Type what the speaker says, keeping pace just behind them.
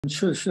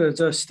Should I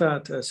just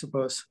start, I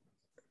suppose?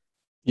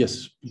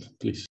 Yes,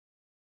 please.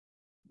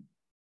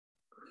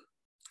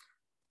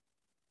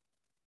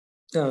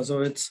 Yeah,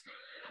 so it's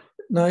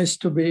nice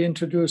to be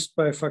introduced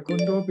by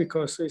Facundo,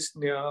 because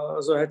recently I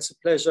also had the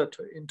pleasure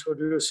to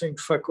introducing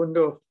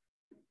Facundo.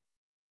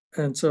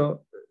 And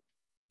so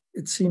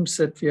it seems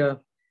that we are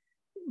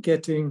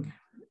getting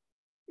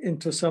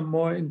into some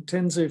more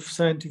intensive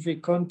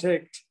scientific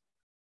contact,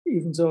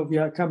 even though we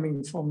are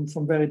coming from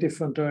very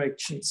different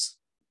directions.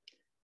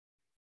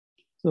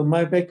 So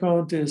my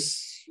background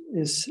is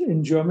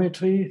in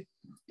geometry,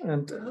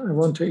 and I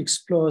want to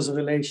explore the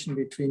relation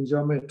between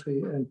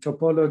geometry and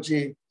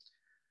topology.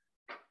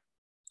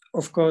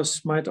 Of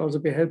course, might also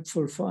be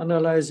helpful for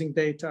analyzing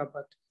data,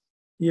 but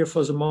here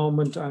for the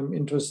moment, I'm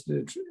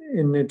interested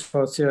in it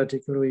for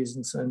theoretical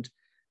reasons. And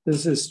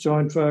this is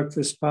joint work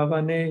with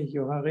Pavane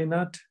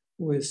Joharinath,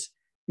 who is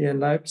here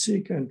in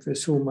Leipzig and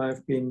with whom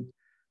I've been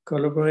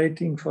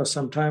collaborating for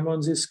some time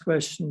on these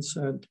questions.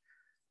 And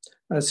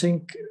I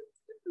think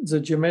the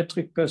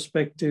geometric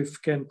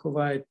perspective can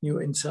provide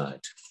new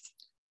insight.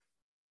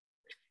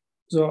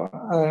 So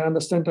I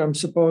understand I'm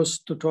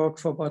supposed to talk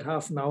for about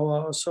half an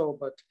hour or so,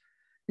 but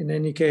in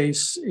any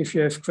case, if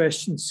you have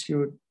questions,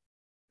 you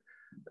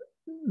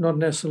not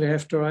necessarily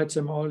have to write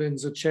them all in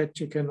the chat.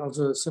 You can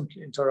also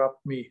simply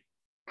interrupt me.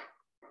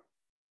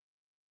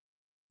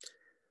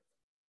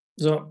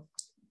 So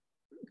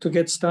to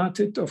get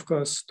started, of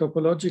course,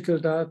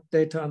 topological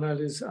data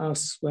analysis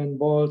asks when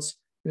balls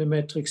in a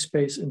metric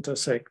space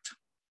intersect.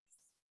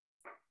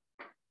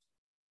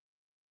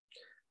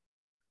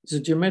 The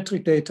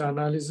geometric data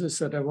analysis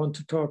that I want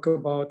to talk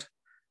about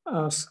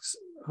asks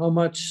how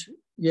much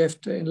you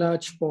have to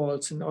enlarge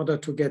balls in order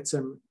to get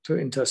them to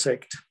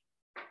intersect.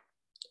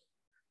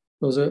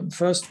 So the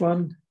first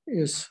one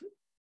is,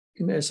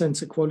 in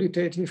essence, a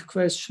qualitative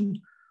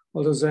question.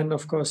 Although then,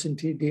 of course, in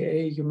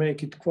TDA, you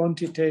make it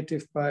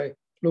quantitative by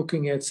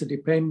looking at the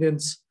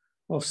dependence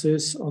of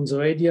this on the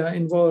radii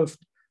involved.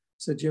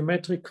 The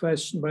geometric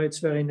question, by its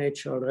very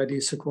nature, already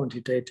is a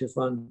quantitative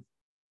one.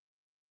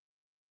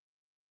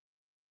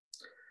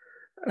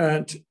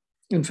 And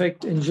in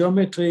fact, in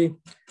geometry,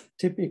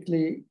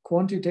 typically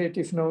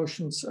quantitative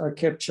notions are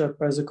captured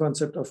by the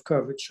concept of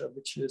curvature,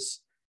 which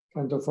is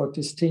kind of what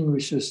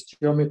distinguishes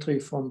geometry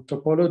from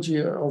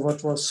topology, or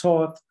what was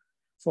thought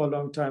for a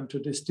long time to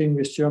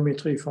distinguish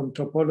geometry from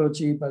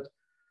topology. But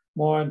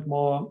more and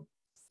more,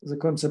 the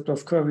concept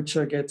of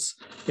curvature gets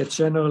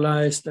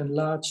generalized,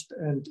 enlarged,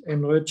 and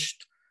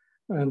enriched.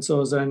 And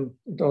so then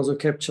it also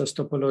captures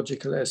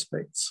topological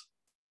aspects.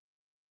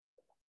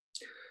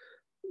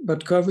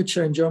 But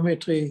curvature in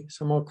geometry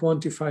somehow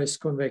quantifies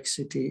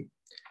convexity.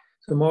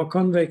 The more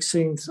convex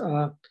things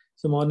are,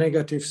 the more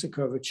negative the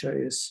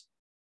curvature is,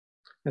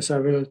 as I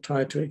will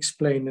try to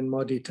explain in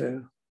more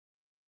detail.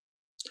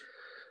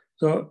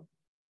 So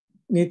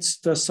needs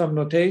just some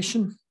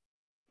notation.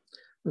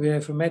 We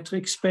have a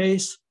metric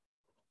space,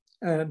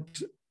 and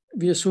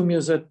we assume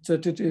here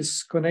that it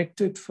is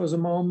connected for the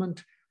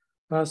moment,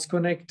 path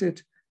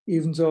connected,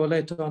 even though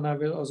later on I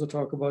will also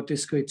talk about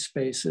discrete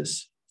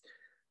spaces.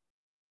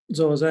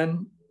 So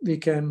then we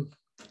can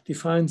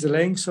define the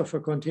length of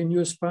a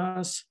continuous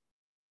path,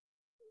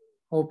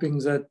 hoping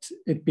that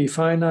it be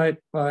finite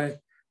by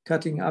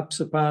cutting up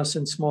the path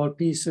in small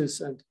pieces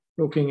and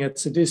looking at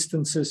the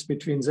distances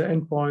between the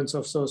endpoints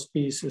of those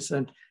pieces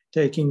and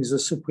taking the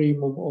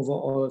supremum over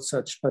all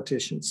such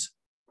partitions.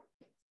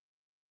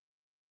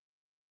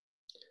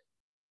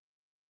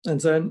 And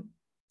then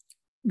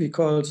we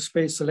call the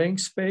space the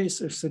length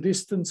space if the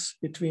distance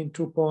between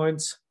 2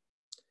 points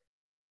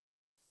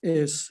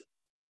is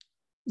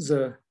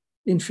the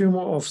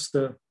infimum of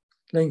the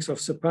length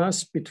of the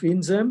path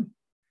between them.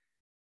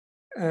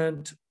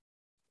 And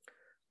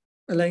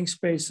a length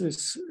space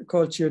is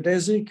called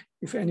geodesic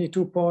if any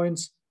 2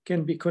 points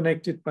can be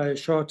connected by a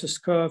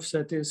shortest curve,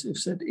 that is,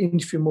 if that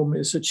infimum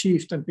is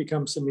achieved and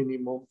becomes a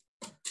minimum.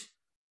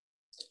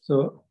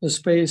 So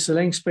the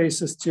length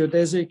space is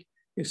geodesic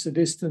if the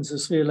distance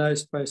is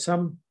realized by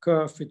some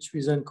curve, which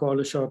we then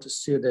call a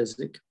shortest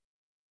geodesic.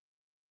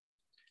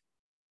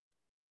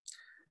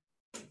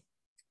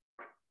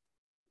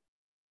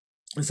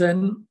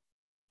 Then,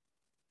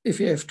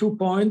 if you have 2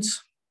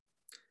 points,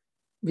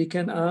 we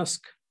can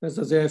ask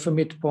whether they have a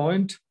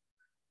midpoint.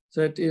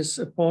 That is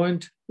a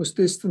point whose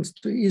distance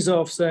to either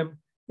of them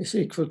is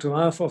equal to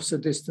half of the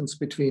distance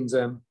between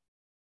them.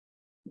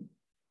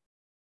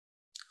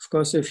 Of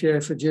course, if you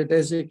have a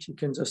geodesic, you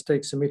can just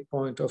take the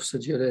midpoint of the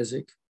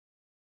geodesic.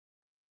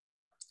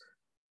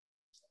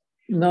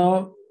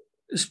 Now,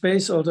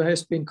 space also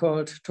has been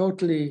called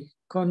totally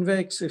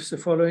convex if the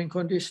following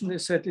condition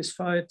is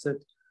satisfied.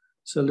 That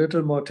it's a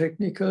little more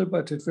technical,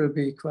 but it will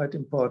be quite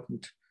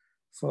important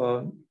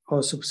for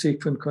our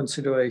subsequent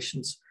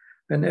considerations.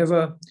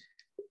 Whenever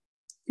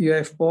you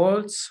have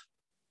balls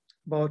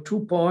about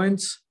 2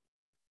 points,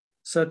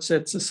 such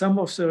that the sum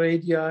of the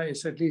radii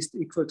is at least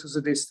equal to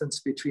the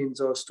distance between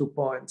those 2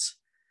 points,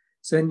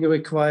 then you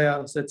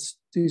require that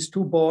these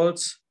 2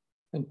 balls,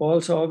 and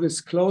balls are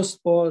always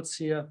closed balls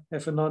here,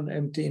 have a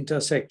non-empty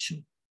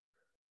intersection.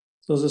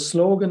 So the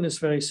slogan is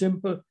very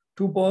simple: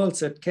 two balls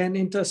that can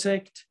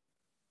intersect,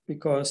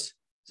 because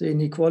the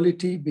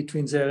inequality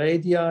between their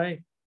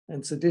radii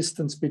and the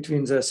distance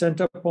between their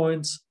center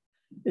points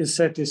is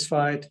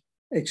satisfied,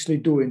 actually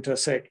do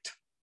intersect.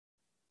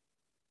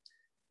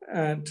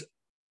 And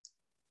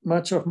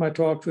much of my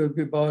talk will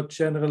be about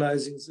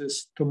generalizing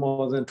this to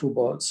more than two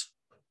balls.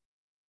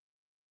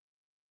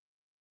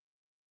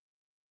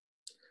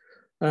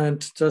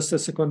 And just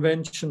as a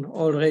convention,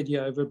 all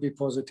radii will be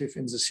positive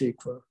in the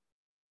sequel,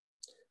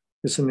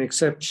 with an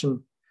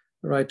exception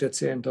right at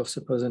the end of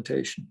the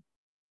presentation.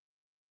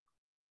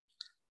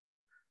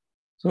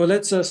 So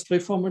let's just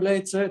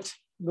reformulate that.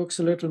 Looks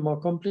a little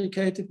more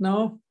complicated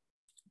now.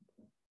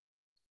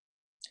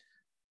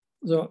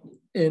 So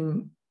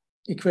in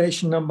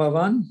equation number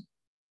 1,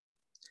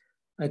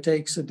 I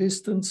take the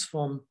distance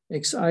from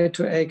xi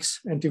to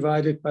x and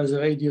divide it by the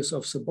radius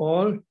of the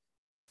ball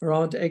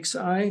around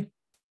xi.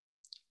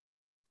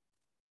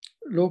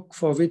 Look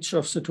for which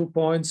of the 2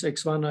 points,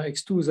 x1 or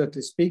x2, that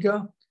is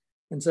bigger.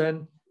 And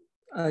then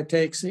I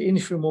take the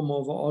infimum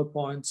over all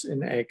points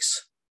in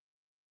x.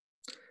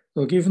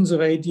 So given the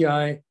radii,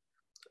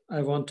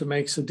 I want to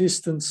make the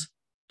distance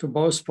to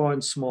both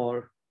points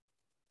small.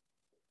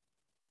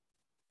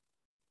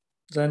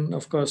 Then,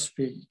 of course,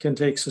 we can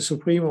take the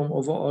supremum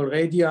over all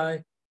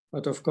radii.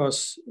 But of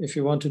course, if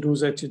you want to do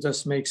that, you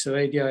just make the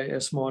radii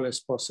as small as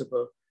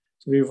possible.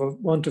 So we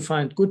want to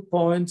find good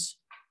points,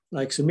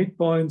 like the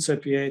midpoints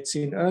that we had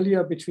seen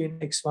earlier between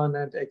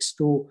x1 and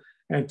x2,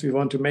 and we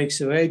want to make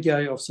the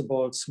radii of the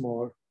ball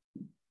small.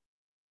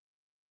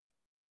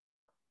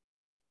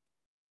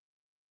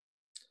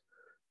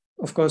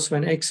 Of course,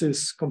 when x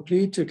is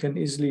complete, you can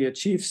easily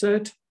achieve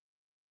that.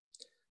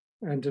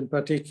 And in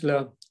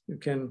particular, you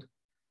can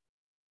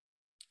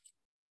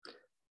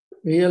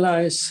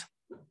realize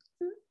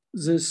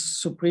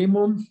this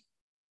supremum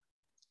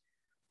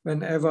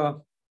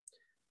whenever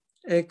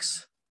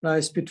x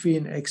lies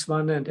between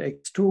x1 and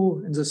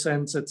x2, in the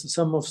sense that the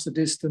sum of the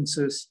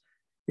distances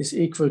is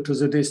equal to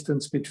the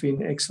distance between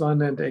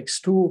x1 and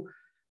x2.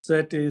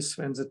 That is,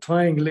 when the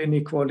triangle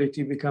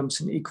inequality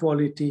becomes an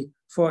equality,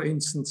 for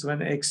instance,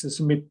 when x is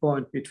a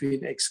midpoint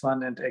between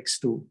x1 and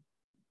x2.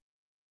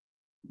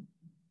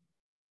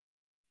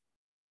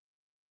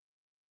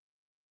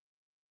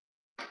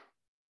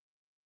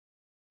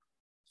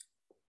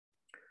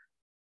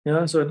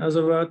 Yeah, so in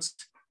other words,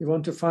 you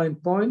want to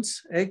find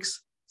points,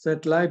 x,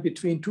 that lie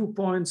between 2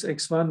 points,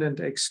 x1 and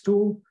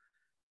x2.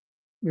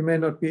 We may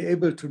not be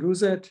able to do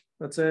that,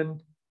 but then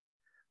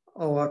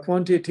our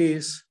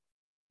quantities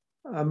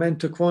are meant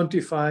to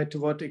quantify to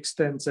what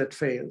extent that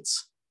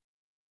fails.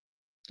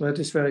 So that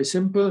is very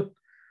simple,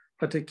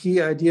 but the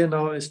key idea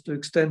now is to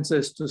extend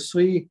this to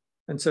 3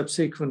 and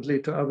subsequently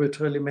to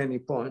arbitrarily many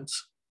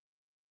points.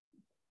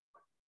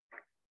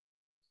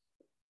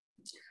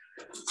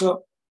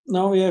 So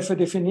now we have a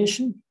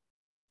definition.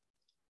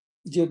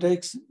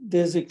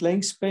 Geodesic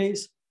length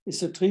space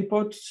is a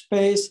tripod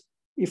space.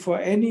 If for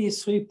any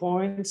 3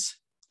 points,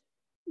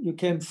 you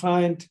can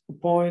find a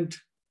point,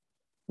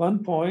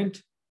 1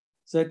 point,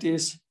 that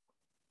is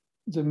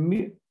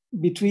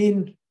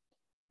between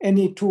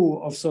any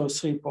 2 of those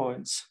 3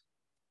 points.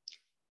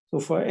 So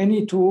for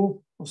any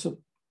 2 of the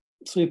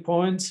 3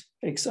 points,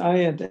 xi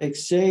and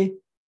xj,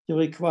 you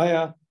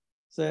require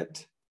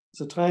that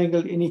the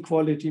triangle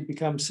inequality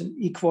becomes an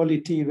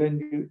equality when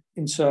you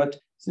insert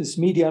this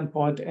median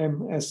point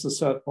M as the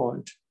 3rd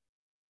point.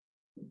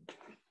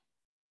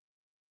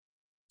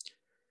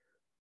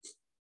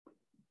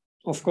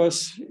 Of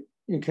course,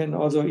 you can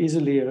also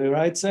easily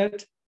rewrite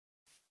that.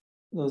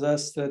 So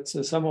thus that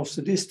the sum of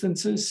the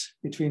distances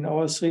between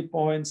our 3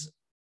 points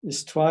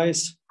is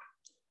twice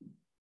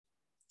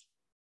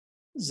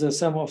the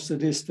sum of the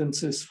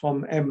distances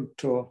from M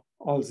to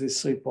all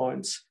these 3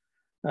 points.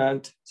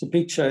 And the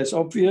picture is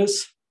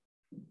obvious.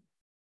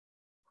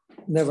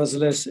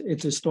 Nevertheless,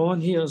 it is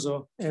drawn here.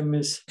 So M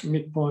is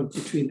midpoint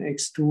between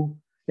x2,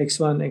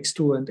 x1,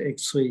 x2, and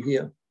x3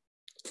 here.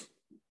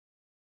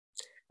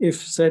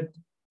 If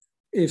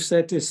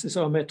that is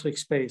our metric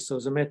space, so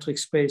the metric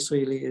space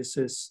really is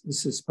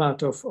this is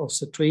part of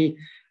the tree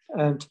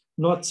and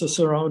not the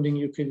surrounding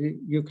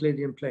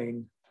Euclidean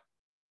plane.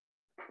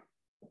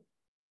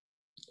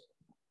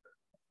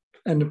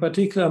 And in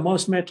particular,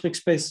 most metric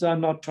spaces are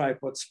not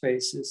tripod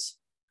spaces.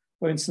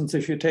 For instance,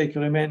 if you take a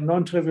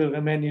non-trivial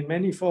Riemannian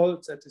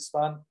manifold that is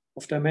one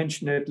of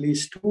dimension at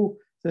least 2,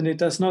 then it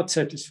does not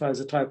satisfy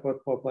the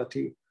tripod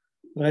property.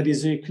 Already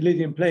the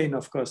Euclidean plane,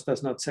 of course,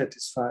 does not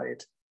satisfy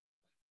it.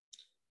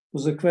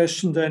 So the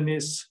question then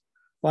is,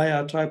 why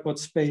are tripod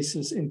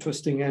spaces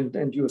interesting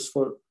and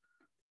useful?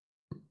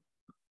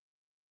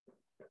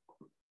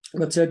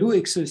 But there do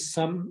exist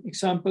some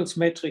examples.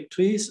 Metric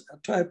trees are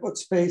tripod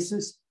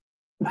spaces.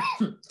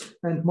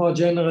 And more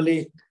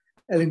generally,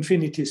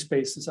 L-infinity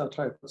spaces are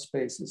tripod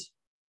spaces.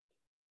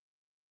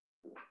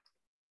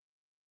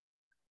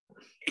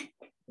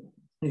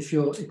 If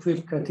you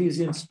equip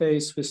Cartesian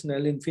space with an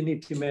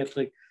L-infinity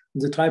metric,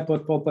 the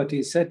tripod property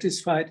is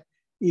satisfied,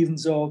 even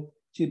though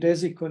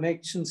geodesic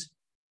connections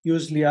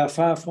usually are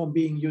far from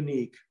being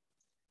unique.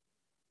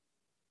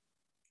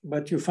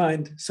 but you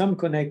find some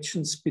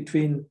connections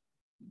between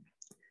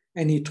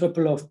any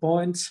triple of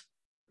points,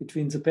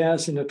 between the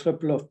pairs in a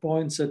triple of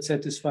points that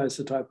satisfies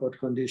the tripod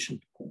condition.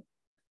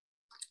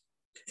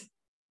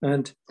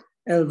 And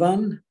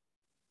L1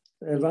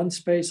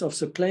 space of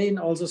the plane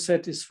also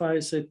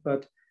satisfies it,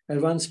 but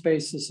L1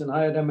 spaces in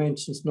higher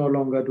dimensions no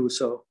longer do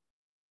so.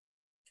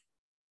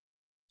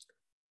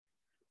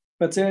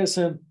 But there is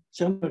a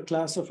general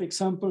class of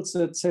examples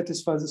that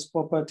satisfy this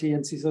property,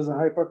 and these are the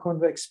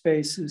hyperconvex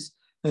spaces.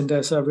 And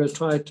as I will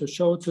try to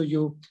show to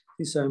you,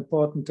 these are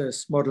important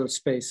as model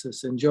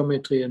spaces in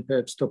geometry and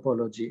perhaps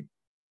topology.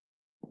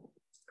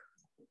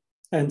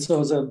 And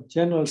so the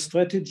general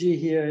strategy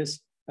here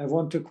is I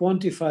want to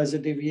quantify the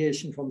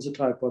deviation from the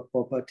tripod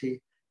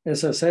property.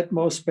 As I said,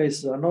 most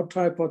spaces are not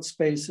tripod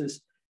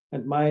spaces,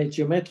 and my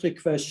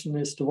geometric question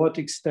is to what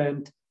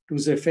extent do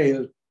they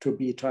fail to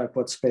be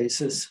tripod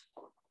spaces?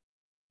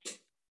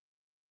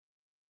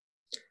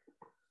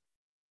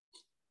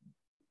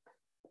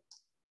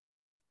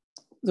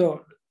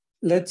 So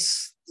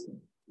let's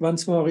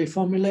once more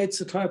reformulate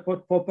the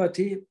tripod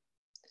property.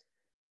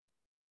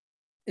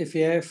 If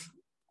you have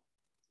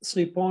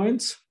 3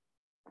 points,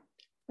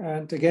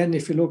 and again,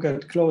 if you look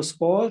at closed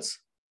balls,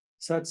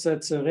 such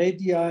that the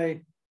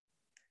radii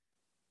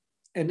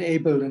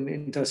enable an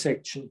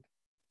intersection,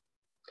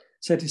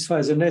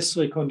 satisfies a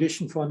necessary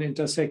condition for an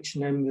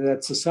intersection, namely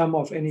that the sum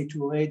of any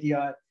 2 radii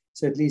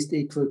is at least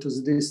equal to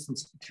the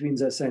distance between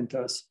their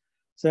centers.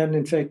 Then,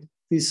 in fact,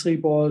 these 3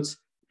 balls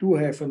do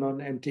have a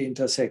non-empty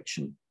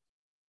intersection.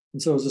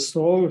 And so the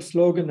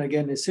slogan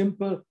again is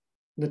simple.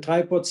 In the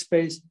tripod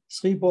space,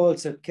 3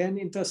 balls that can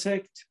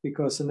intersect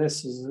because the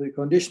necessary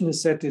condition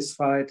is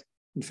satisfied,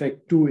 in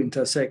fact, do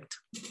intersect.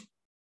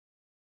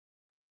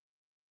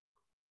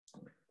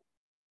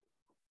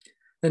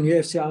 Then you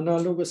have the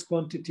analogous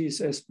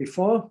quantities as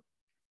before.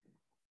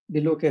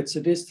 We look at the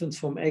distance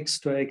from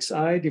x to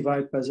xi,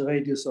 divide by the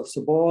radius of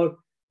the ball,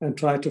 and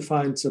try to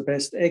find the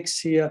best x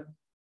here,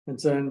 and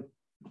then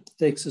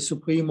take the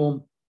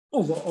supremum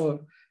over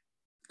all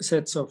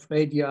sets of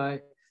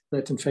radii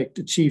that in fact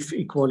achieve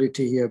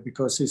equality here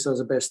because these are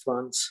the best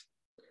ones.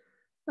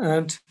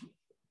 And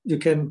you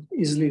can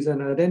easily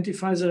then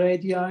identify the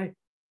radii.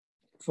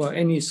 For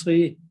any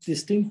 3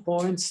 distinct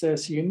points,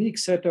 there's a unique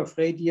set of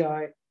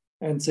radii,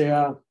 and they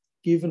are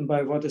given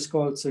by what is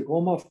called the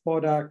Gromov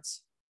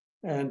products.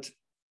 And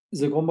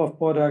the Gromov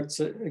products,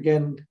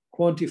 again,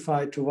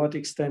 quantify to what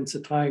extent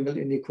the triangle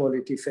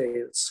inequality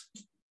fails.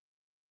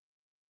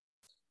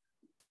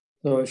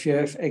 So if you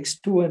have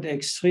x2 and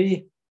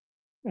x3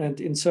 and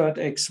insert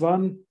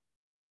x1,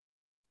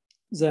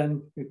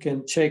 then you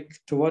can check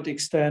to what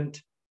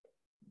extent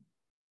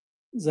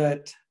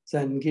that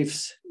then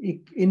gives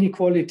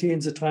inequality in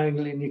the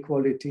triangle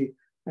inequality,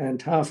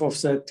 and half of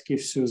that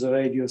gives you the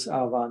radius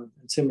R1,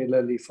 and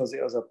similarly for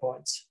the other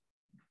points.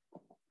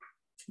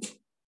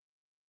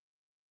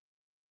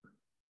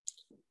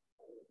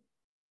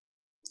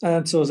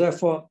 And so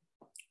therefore,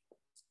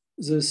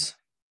 this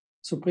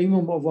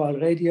supremum over all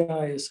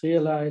radii is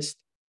realized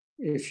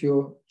if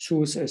you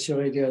choose as your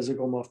radii the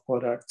Gromov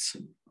products.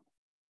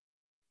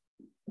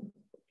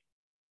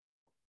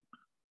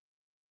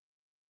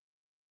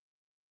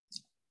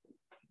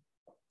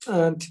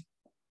 And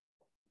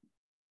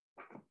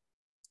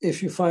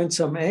if you find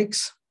some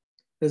x,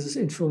 this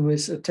infimum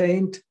is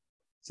attained,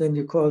 then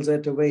you call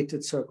that a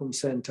weighted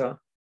circumcenter.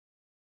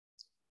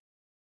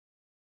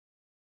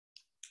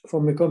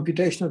 From a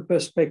computational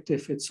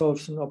perspective, it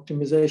solves an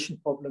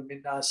optimization problem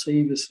in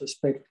R3 with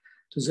respect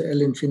to the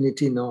L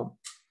infinity norm.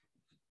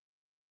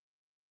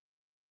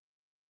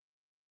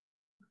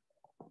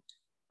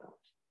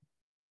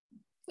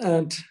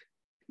 And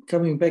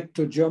coming back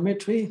to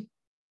geometry,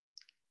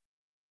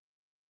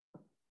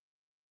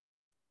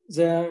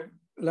 there are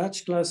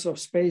large class of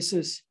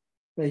spaces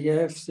where you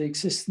have the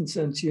existence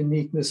and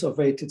uniqueness of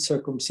weighted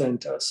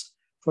circumcenters.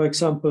 For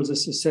example,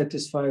 this is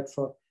satisfied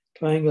for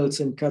triangles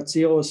in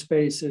cut-0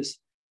 spaces.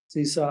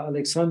 These are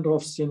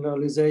Alexandrov's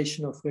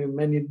generalization of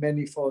many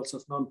manifolds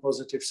of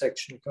non-positive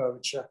sectional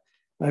curvature.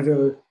 I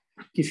will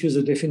give you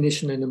the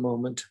definition in a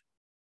moment.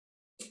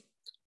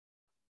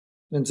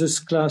 And this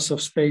class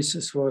of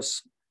spaces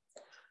was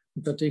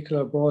in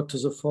particular brought to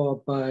the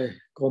fore by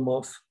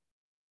Gromov.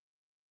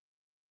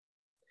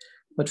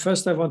 But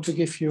first I want to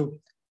give you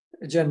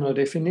a general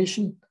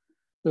definition.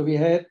 So we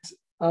had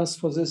asked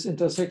for this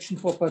intersection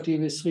property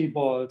with 3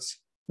 balls.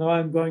 Now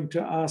I'm going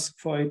to ask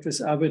for it with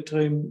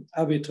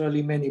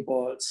arbitrarily many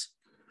balls.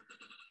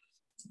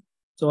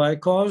 So I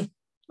call,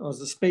 or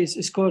the space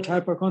is called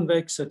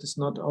hyperconvex. That is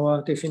not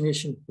our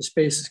definition. The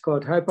space is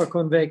called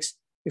hyperconvex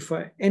if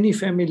for any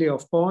family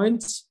of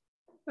points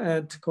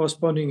and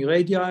corresponding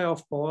radii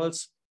of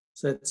balls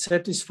that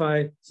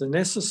satisfy the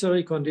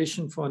necessary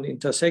condition for an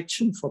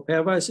intersection, for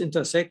pairwise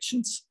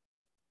intersections.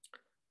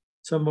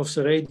 Sum of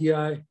the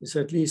radii is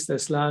at least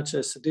as large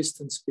as the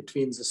distance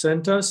between the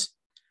centers.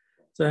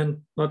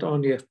 Then not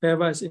only have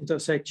pairwise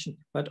intersection,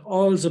 but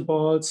all the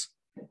balls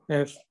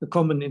have a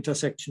common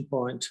intersection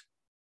point.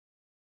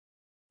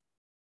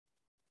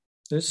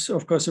 This is,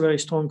 of course, a very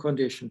strong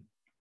condition.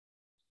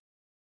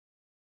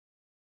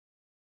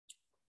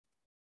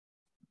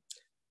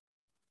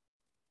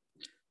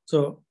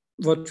 So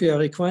what we are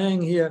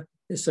requiring here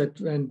is that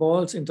when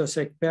balls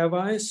intersect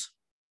pairwise,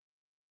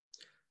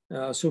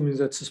 assuming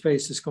that the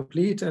space is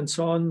complete and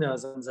so on, then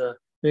the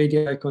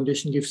radii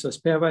condition gives us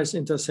pairwise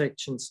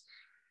intersections,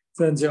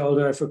 then they all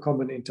have a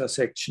common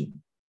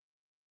intersection.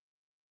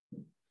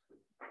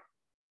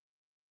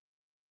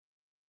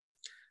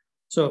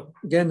 So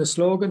again, the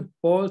slogan,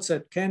 balls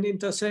that can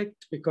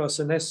intersect because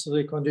the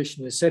necessary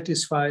condition is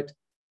satisfied,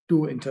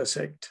 do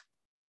intersect.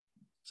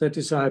 That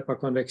is a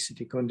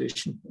hyperconvexity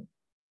condition.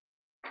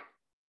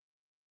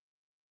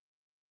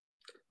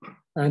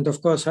 And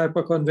of course,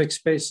 hyperconvex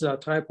spaces are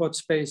tripod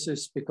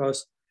spaces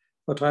because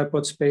for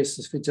tripod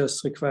spaces, we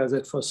just require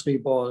that for 3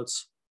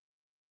 balls.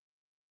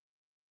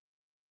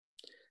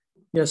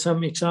 Here are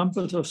some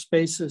examples of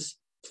spaces,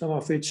 some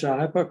of which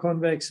are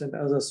hyperconvex and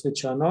others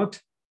which are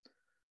not.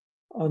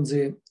 On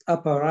the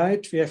upper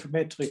right, we have a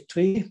metric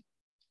tree,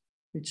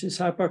 which is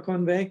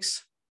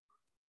hyperconvex.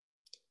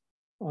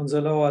 On the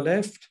lower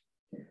left,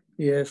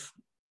 we have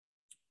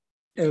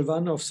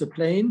L1 of the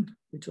plane,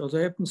 which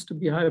also happens to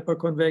be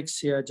hyperconvex.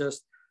 Here I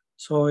just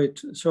show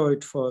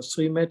it for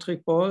 3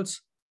 metric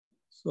balls.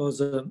 So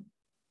the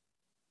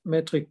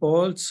metric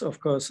balls, of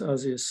course, are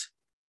these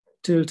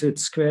tilted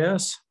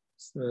squares,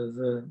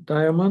 the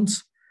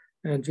diamonds.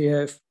 And we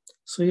have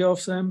 3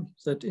 of them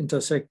that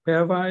intersect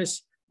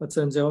pairwise, but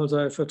then they also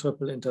have a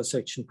triple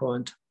intersection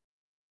point.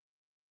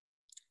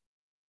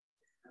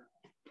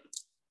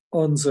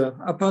 On the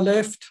upper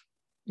left,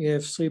 you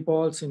have 3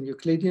 balls in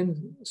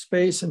Euclidean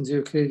space in the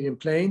Euclidean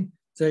plane.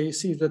 There you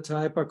see that the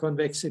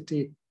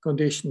hyperconvexity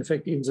condition, in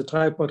fact, even the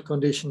tripod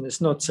condition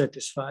is not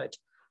satisfied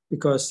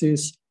because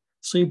these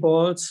 3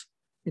 balls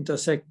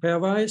intersect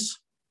pairwise.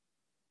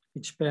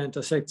 Each pair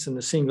intersects in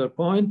a single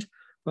point,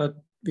 but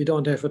we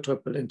don't have a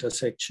triple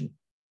intersection.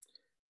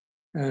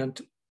 And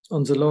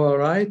on the lower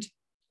right,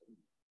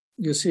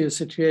 you see a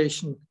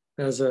situation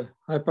where the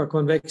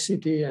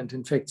hyperconvexity and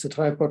in fact the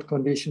tripod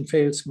condition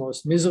fails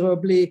most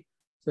miserably.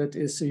 That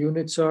is the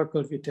unit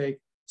circle. We take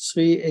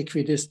 3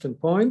 equidistant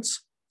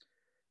points.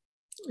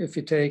 If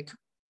we take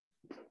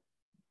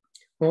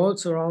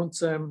balls around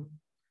them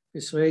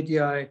with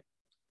radii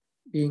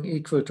being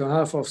equal to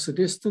half of the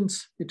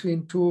distance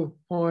between 2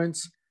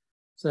 points,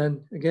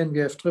 then again we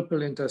have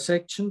triple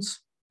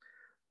intersections,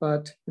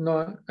 but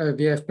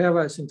we have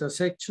pairwise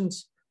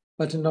intersections,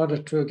 but in order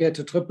to get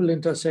a triple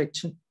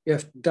intersection, you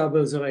have to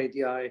double the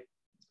radii.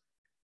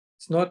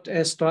 It's not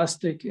as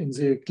drastic in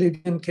the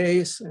Euclidean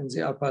case in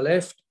the upper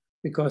left,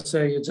 because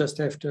there you just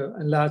have to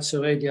enlarge the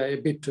radii a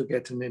bit to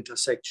get an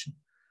intersection.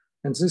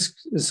 And this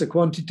is a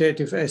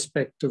quantitative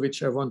aspect to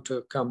which I want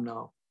to come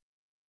now.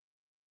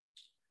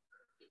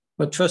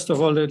 But first of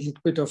all, a little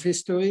bit of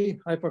history.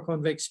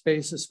 Hyperconvex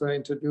spaces were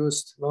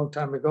introduced a long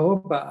time ago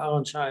by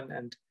Aronshine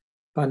and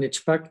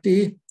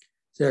Panich-Bhakti.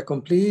 They are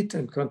complete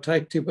and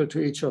contractible to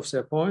each of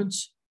their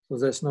points, so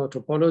there's no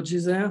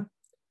topology there.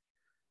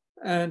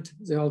 And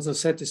they also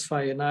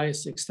satisfy a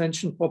nice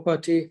extension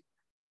property,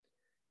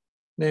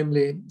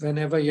 namely,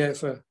 whenever you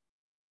have a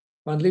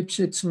one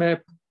Lipschitz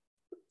map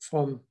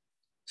from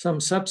some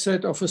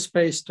subset of a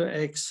space to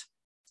X,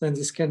 then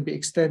this can be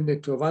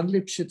extended to a one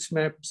Lipschitz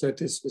map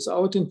that is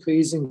without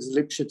increasing the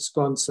Lipschitz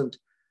constant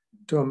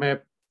to a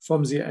map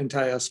from the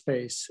entire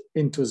space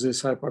into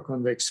this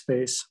hyperconvex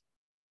space.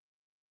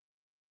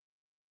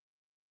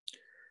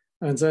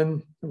 And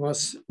then there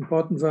was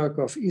important work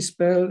of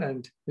Isbell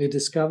and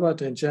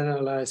rediscovered and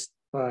generalized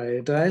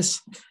by Dress.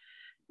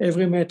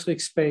 Every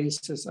metric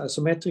space is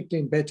isometrically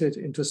embedded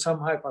into some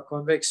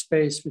hyperconvex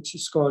space, which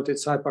is called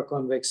its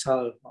hyperconvex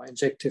hull or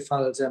injective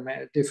hull. There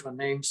are different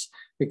names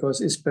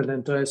because Isbell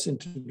and Dress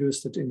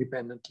introduced it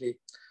independently.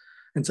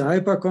 And the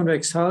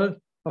hyperconvex hull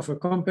of a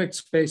compact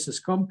space is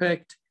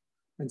compact,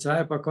 and the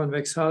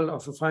hyperconvex hull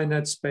of a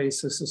finite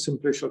space is a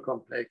simplicial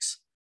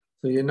complex.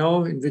 So you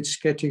know in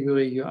which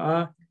category you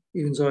are,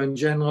 even though in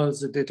general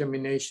the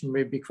determination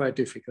may be quite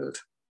difficult.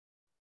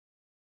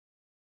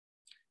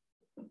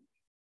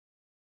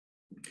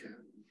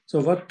 So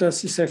what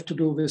does this have to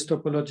do with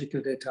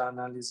topological data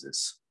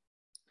analysis?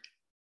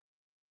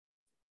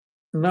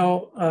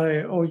 Now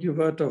I owe you a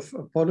word of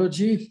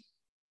apology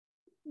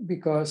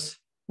because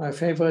my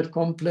favorite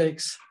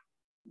complex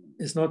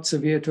is not the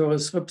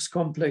Vietoris-Rips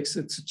complex,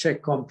 it's a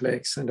Czech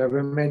complex, and I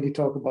will mainly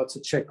talk about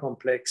the Czech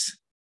complex.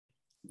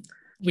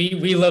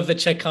 We love the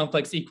Czech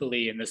complex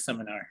equally in this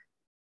seminar.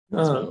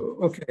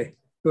 Okay,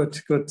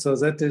 good. So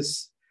that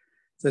is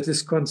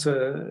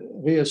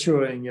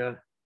reassuring. Yeah.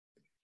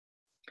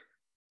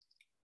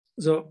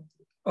 So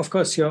of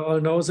course you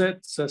all know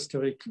that. Just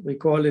to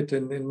recall it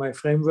in my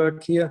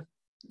framework here,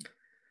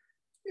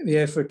 we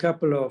have a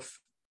couple of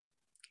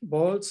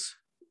balls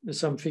with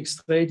some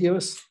fixed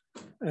radius,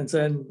 and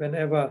then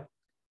whenever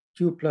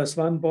 2 +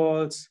 1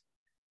 balls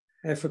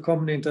have a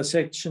common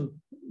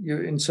intersection,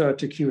 you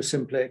insert a Q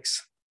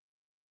simplex.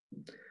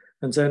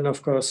 And then,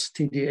 of course,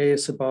 TDA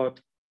is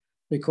about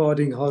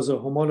recording how the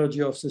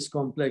homology of this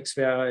complex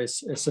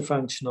varies as a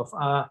function of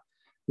R,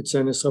 which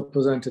then is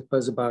represented by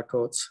the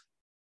barcodes.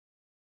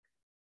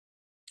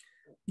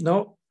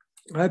 Now,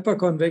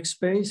 hyperconvex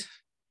space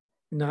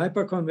in a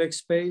hyperconvex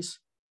space,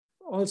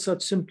 all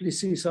such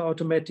simplices are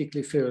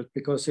automatically filled,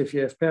 because if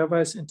you have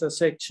pairwise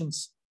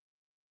intersections,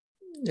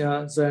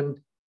 yeah,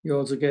 then you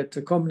also get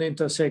a common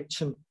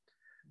intersection.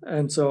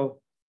 And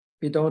so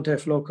we don't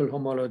have local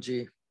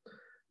homology.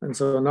 And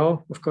so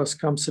now, of course,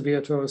 comes the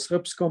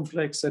Vier-Torres-Rips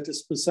complex. That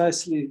is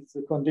precisely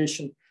the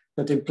condition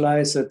that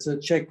implies that the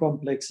check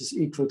complex is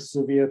equal to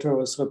the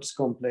Vier-Torres-Rips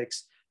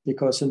complex,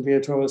 because in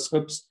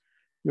Vier-Torres-Rips,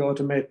 you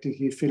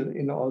automatically fill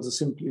in all the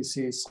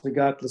simplices,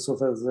 regardless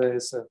of whether there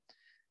is a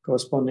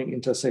corresponding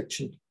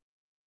intersection.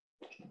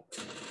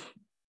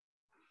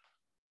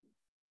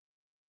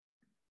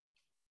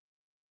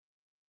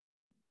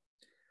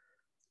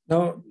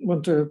 Now, I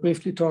want to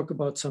briefly talk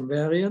about some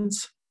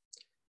variants.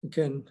 You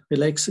can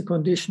relax the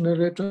condition a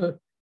little.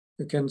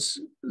 You can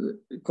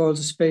call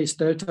the space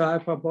delta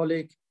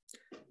hyperbolic.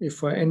 If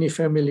for any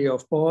family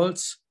of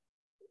balls,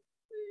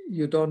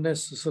 you don't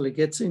necessarily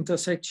get the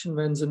intersection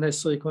when the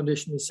necessary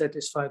condition is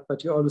satisfied,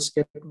 but you always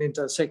get an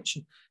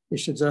intersection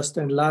if you just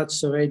enlarge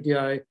the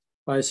radii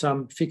by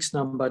some fixed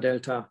number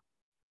delta.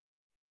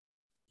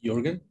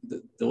 Jürgen,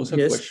 there was a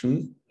Yes.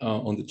 question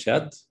on the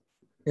chat.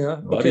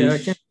 Yeah,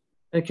 Barish, okay,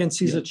 I can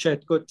see yeah. the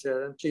chat. Good,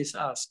 please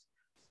ask.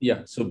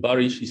 Yeah, so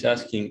Barish is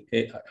asking,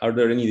 are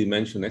there any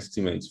dimension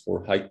estimates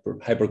for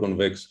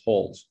hyperconvex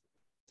halls?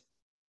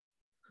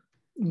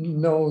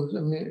 No, I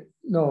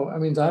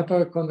mean the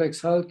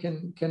hyperconvex hull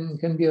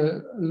can be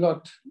a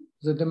lot.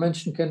 The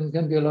dimension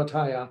can be a lot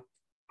higher.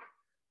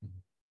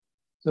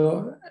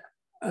 So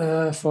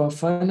for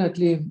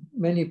finitely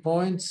many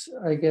points,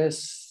 I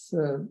guess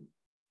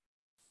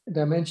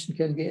dimension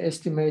can be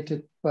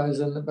estimated by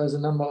the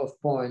number of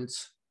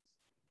points.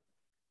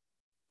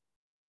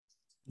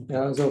 Okay.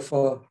 Yeah, so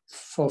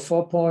for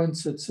 4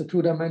 points, it's a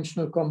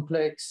 2-dimensional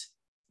complex.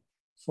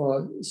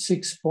 For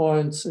 6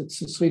 points,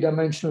 it's a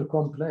 3-dimensional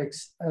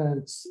complex,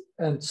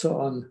 and so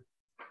on.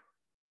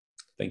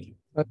 Thank you.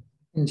 But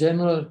in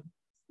general,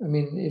 I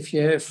mean, if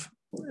you have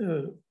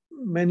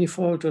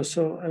manifold or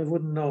so, I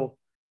wouldn't know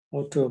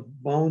how to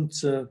bound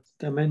the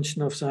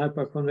dimension of the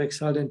hyperconvex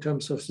hull in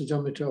terms of the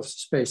geometry of the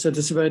space. That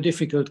is a very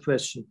difficult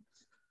question.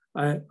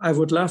 I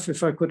would love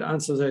if I could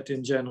answer that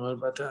in general,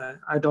 but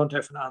I don't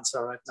have an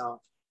answer right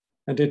now.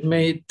 And it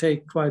may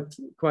take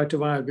quite a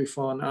while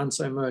before an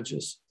answer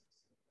emerges.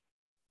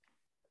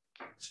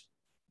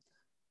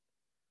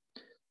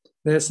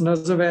 There's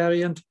another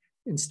variant.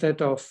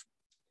 Instead of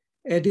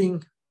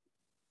adding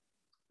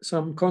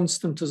some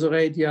constant to the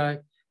radii,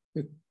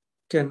 you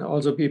can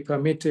also be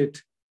permitted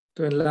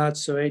to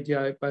enlarge the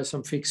radii by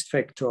some fixed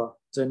factor.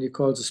 Then you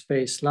call the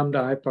space lambda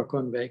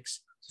hyperconvex.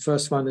 The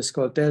first one is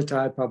called delta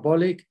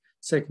hyperbolic.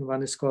 Second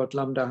one is called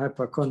lambda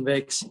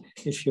hyperconvex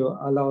if you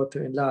allow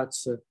to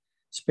enlarge the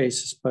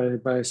spaces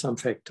by some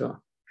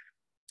factor.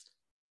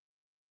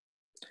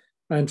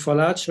 And for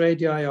large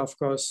radii, of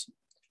course,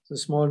 the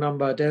small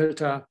number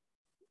delta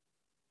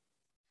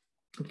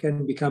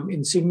can become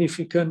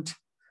insignificant.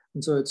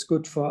 And so it's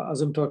good for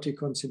asymptotic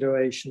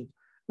consideration.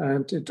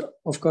 And it,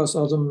 of course,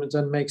 also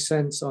then makes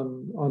sense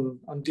on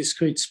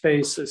discrete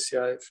spaces.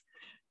 Yeah, if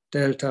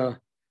delta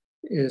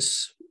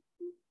is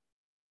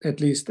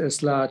at least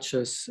as large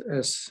as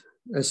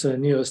the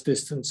nearest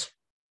distance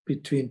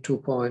between 2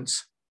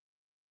 points.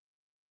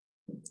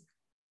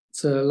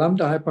 The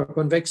lambda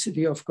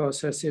hyperconvexity, of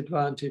course, has the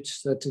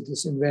advantage that it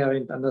is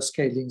invariant under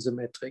scaling the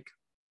metric.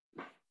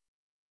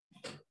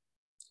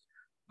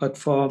 But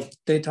for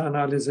data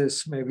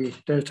analysis, maybe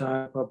delta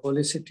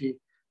hyperbolicity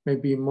may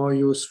be more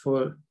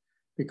useful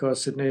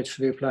because it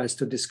naturally applies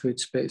to discrete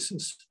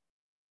spaces.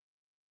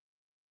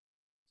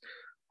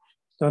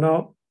 So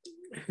now,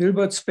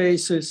 Hilbert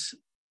spaces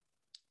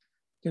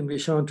can be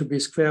shown to be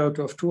square root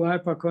of 2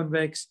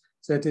 hyperconvex.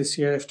 That is,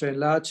 you have to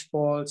enlarge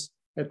balls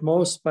at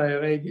most by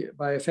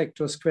a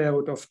factor square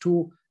root of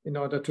 2 in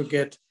order to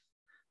get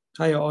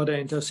higher order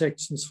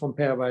intersections from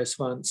pairwise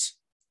ones.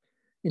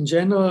 In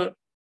general,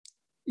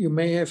 you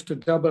may have to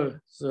double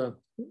the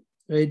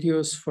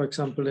radius, for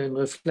example, in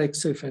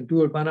reflexive and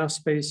dual Banach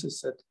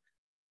spaces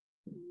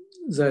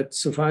that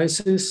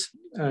suffices.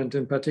 And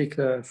in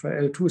particular, for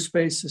L2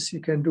 spaces, you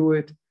can do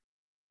it.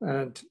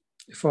 And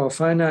for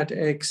finite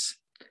X,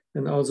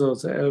 and also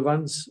the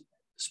L1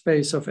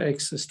 space of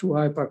X is 2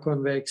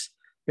 hyperconvex,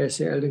 whereas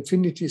the L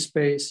infinity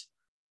space,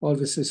 all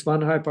this is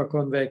 1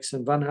 hyperconvex,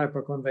 and 1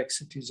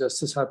 hyperconvexity,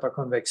 just this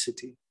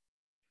hyperconvexity.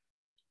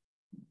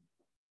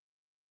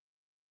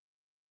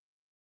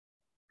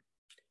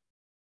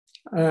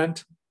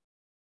 And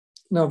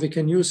now we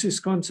can use these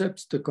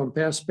concepts to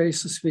compare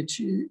spaces with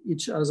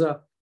each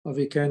other, or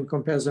we can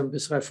compare them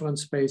with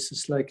reference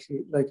spaces like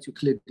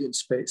Euclidean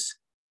space.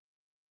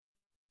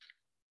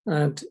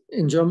 And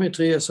in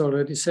geometry, as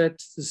already said,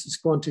 this is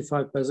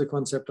quantified by the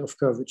concept of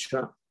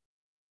curvature.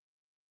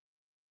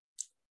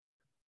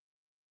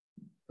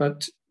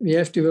 But we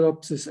have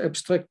developed this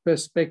abstract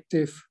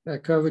perspective where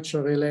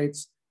curvature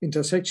relates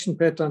intersection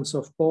patterns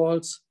of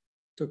balls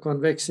to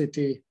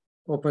convexity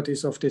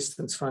properties of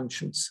distance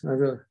functions. I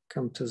will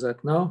come to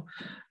that now.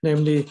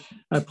 Namely,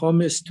 I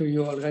promised to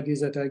you already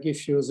that I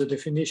give you the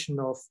definition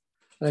of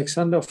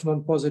Alexandrov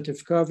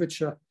non-positive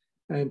curvature,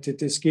 and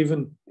it is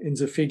given in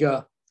the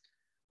figure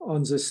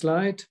on the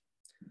slide.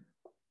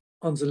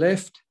 On the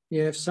left,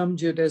 you have some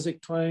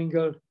geodesic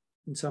triangle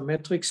in some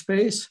metric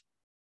space,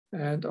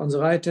 and on the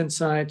right-hand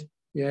side,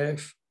 you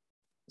have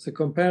the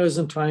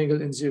comparison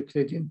triangle in the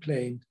Euclidean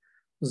plane.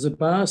 The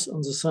bars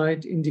on the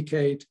side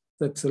indicate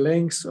that the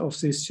lengths of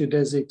these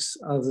geodesics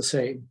are the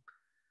same.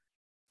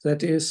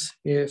 That is,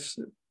 you have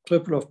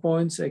triple of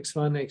points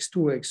x1,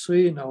 x2,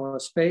 x3 in our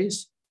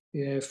space.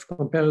 You have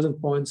comparison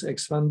points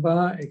x1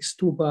 bar,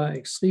 x2 bar,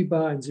 x3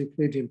 bar in the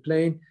Euclidean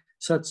plane,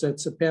 such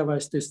that the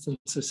pairwise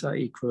distances are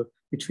equal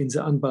between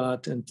the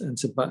unbarred and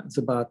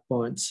the barred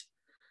points.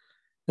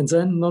 And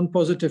then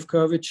non-positive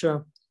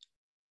curvature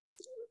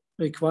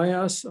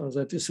requires, or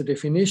that is a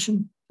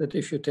definition, that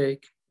if you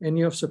take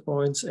any of the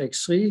points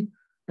x3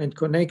 and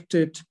connect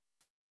it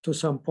to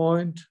some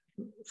point,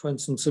 for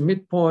instance, the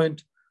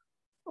midpoint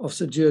of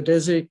the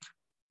geodesic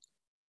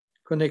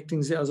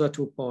connecting the other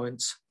 2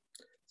 points,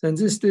 then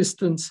this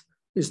distance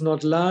is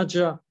not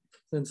larger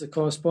than the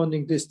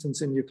corresponding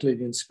distance in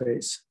Euclidean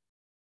space.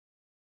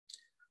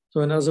 So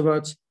in other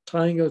words,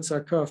 triangles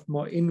are curved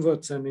more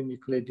inwards than in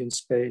Euclidean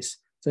space.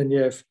 Then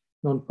you have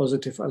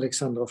non-positive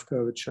Alexandrov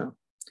curvature.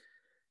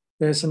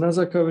 There's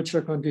another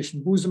curvature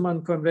condition,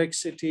 Busemann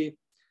convexity,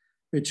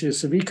 which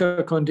is a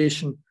weaker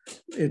condition.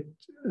 It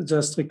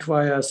just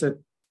requires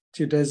that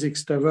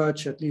geodesics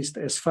diverge at least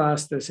as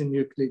fast as in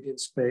Euclidean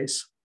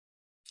space.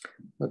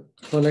 But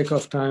for lack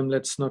of time,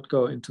 let's not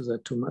go into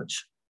that too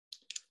much.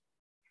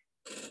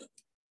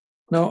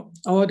 Now,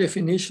 our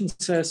definition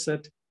says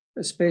that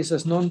a space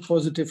has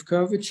non-positive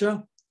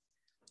curvature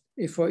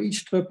if for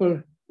each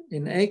triple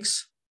in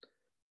X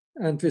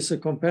and with a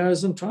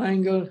comparison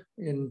triangle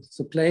in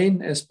the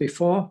plane as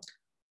before,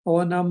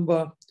 our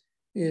number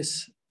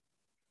is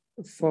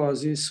for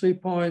these 3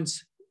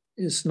 points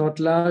is not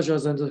larger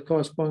than the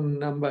corresponding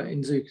number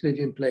in the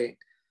Euclidean plane.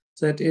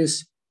 That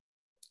is,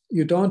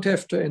 you don't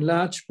have to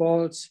enlarge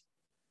balls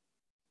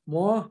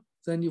more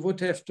than you would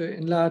have to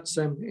enlarge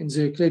them in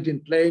the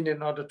Euclidean plane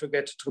in order to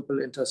get a triple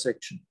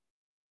intersection.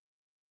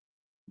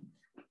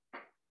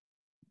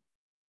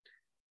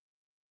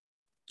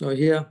 So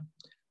here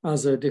are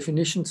the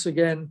definitions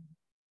again,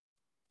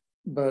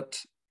 but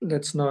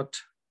let's not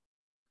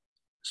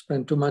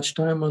spend too much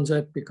time on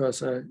that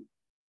because I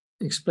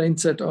explained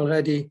that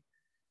already.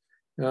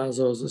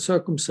 So the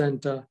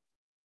circumcenter,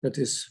 that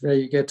is where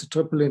you get a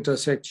triple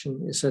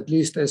intersection, is at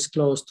least as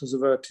close to the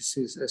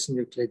vertices as in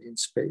Euclidean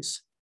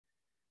space.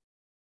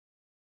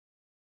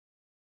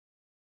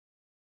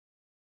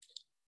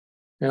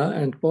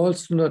 And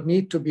balls do not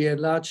need to be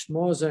enlarged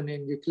more than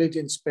in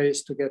Euclidean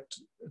space to get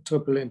a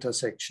triple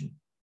intersection.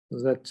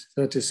 So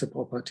that is a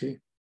property.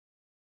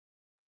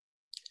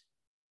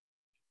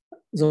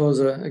 So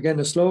again,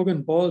 a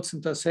slogan, balls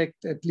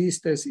intersect at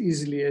least as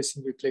easily as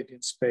in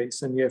Euclidean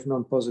space, and you have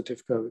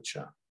non-positive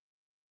curvature.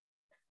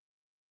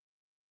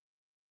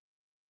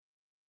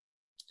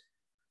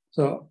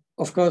 So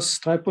of course,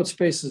 tripod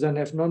spaces then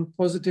have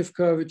non-positive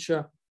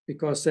curvature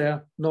because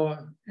there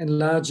no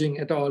enlarging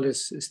at all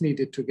is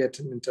needed to get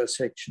an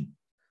intersection.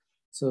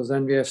 So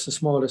then we have the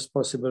smallest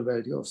possible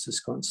value of this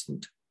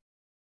constant.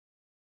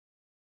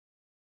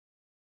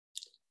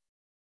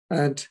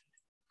 And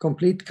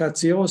complete cut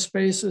zero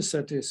spaces,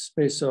 that is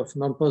space of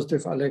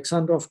non-positive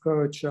Alexandrov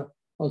curvature,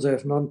 also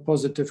have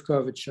non-positive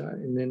curvature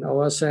in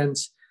our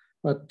sense,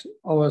 but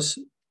our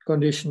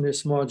condition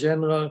is more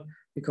general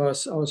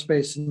because our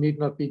space need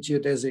not be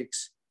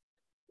geodesics,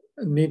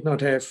 need not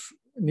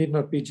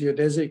be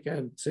geodesic,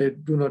 and they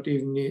do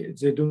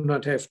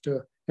not have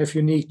to have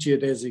unique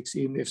geodesics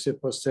even if they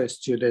possess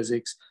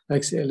geodesics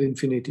like the L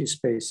infinity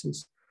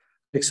spaces.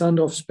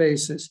 Alexandrov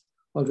spaces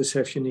always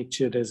have unique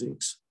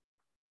geodesics.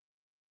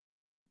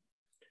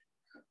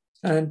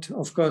 And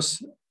of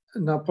course,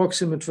 an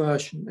approximate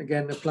version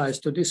again applies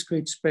to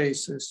discrete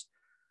spaces.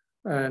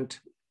 And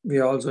we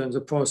are also in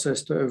the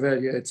process to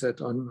evaluate that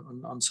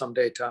on some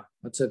data,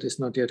 but that is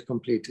not yet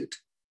completed.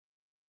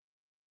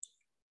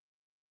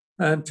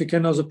 And we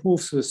can also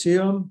prove the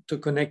theorem to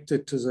connect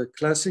it to the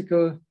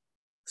classical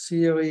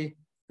theory.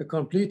 A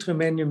complete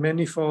Riemannian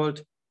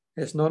manifold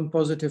has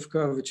non-positive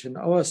curvature in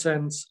our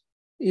sense,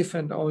 if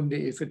and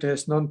only if it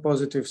has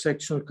non-positive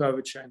sectional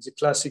curvature in the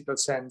classical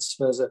sense,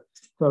 where the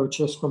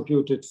curvature is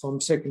computed from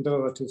second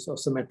derivatives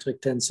of the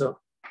metric tensor.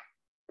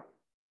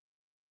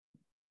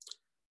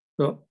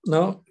 So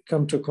now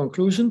come to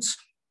conclusions.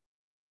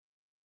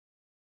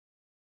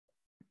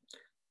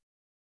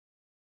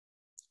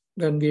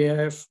 When we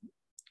have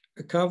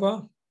a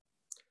cover,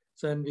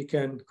 then we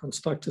can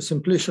construct a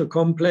simplicial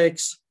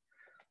complex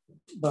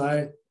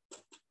by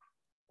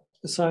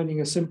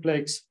assigning a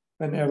simplex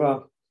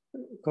whenever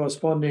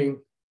corresponding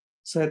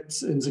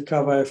sets in the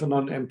cover have a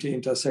non-empty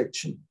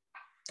intersection.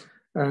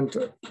 And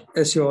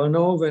as you all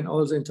know, when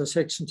all the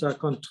intersections are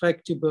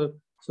contractible,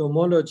 the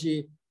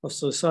homology of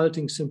the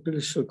resulting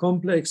simplicial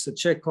complex, the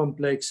check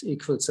complex,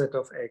 equals that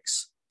of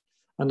X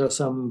under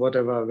some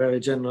whatever very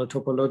general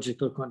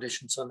topological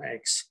conditions on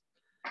X.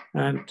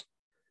 And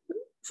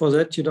for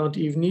that, you don't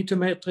even need a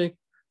metric,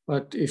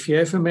 But if you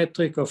have a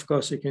metric, of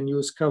course, you can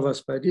use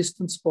covers by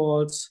distance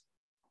balls.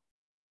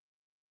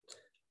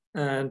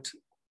 And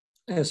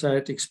as I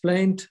had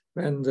explained,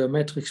 when the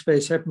metric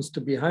space happens to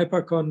be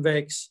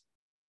hyperconvex,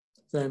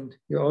 then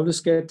you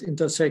always get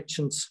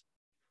intersections.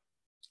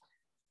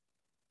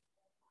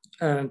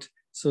 And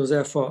so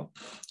therefore,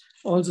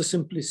 all the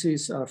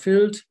simplices are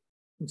filled.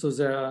 And so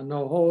there are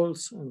no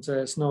holes and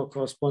there is no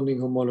corresponding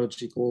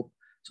homology group.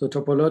 So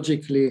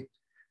topologically,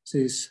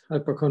 these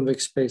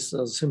hyperconvex spaces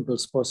are the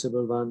simplest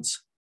possible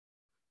ones.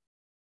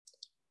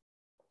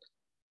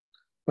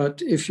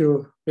 But if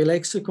you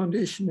relax the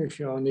condition, if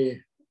you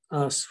only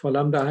ask for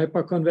lambda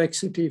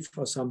hyperconvexity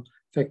for some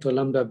factor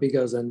lambda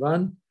bigger than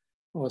 1,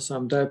 or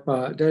some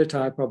delta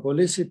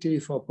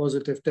hyperbolicity for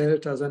positive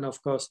delta, then of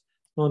course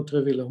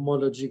non-trivial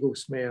homology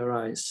groups may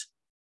arise.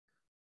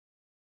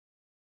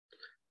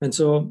 And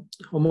so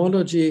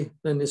homology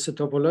then is a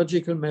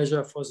topological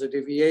measure for the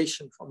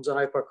deviation from the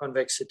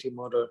hyperconvexity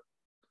model.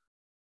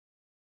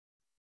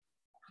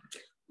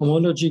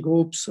 Homology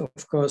groups,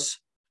 of course,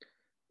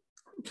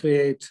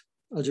 create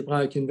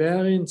algebraic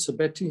invariants,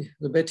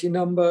 the Betti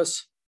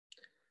numbers.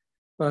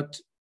 But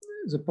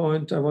the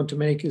point I want to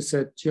make is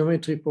that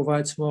geometry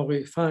provides more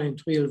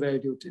refined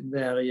real-valued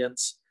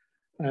invariants.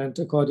 And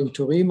according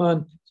to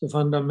Riemann, the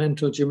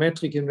fundamental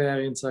geometric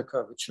invariants are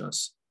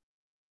curvatures.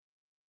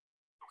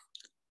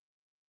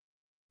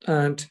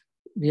 And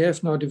we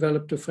have now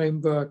developed a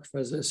framework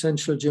where the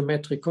essential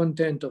geometric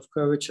content of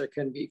curvature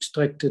can be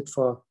extracted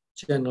for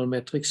general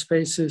metric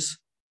spaces.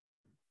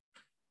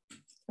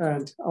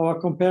 And our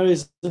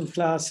comparison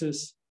class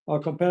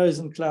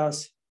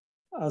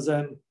are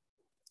then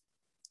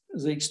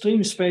the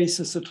extreme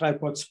spaces, the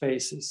tripod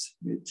spaces,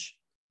 which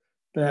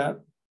there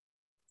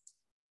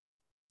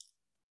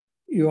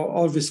you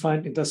always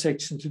find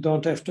intersections. You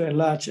don't have to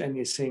enlarge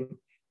anything.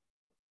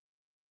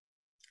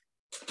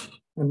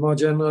 And more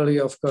generally,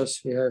 of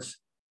course, we have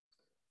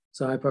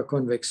the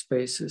hyperconvex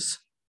spaces.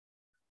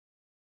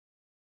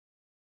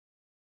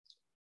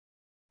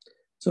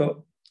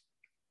 So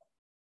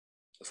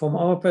from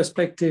our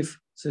perspective,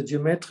 the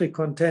geometric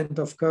content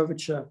of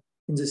curvature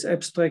in this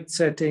abstract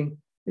setting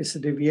is a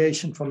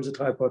deviation from the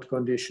tripod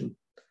condition.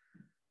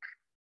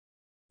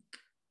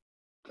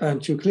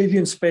 And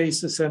Euclidean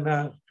spaces are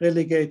now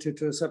relegated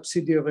to a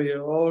subsidiary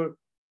role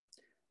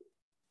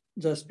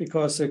just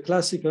because the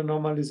classical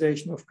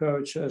normalization of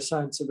curvature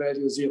assigns a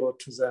value 0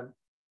 to them.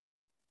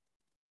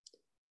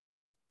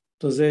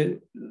 So they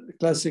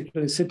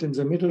classically sit in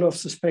the middle of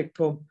the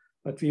spectrum,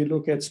 but we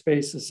look at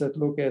spaces that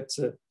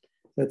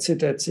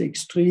sit at the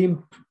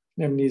extreme,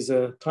 namely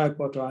the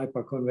tripod or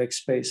hyperconvex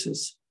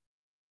spaces.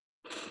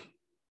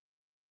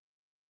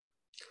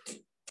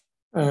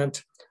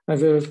 And I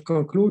will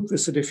conclude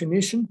with the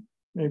definition,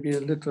 maybe a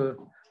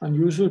little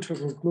unusual to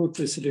conclude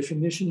with the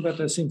definition,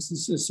 but I think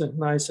this is a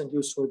nice and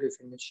useful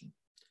definition.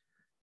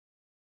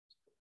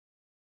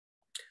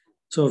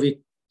 So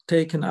we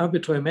take an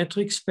arbitrary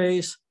metric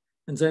space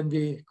and then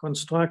we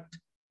construct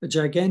a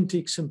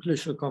gigantic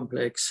simplicial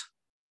complex.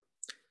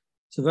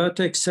 The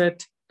vertex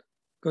set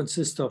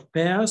consists of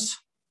pairs,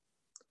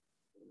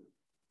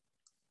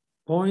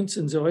 points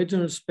in the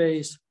original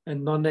space,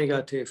 and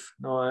non-negative.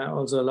 Now I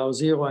also allow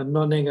 0 and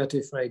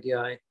non-negative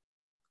radii.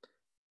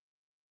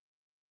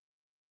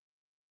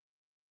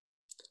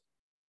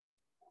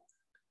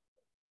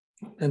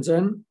 And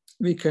then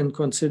we can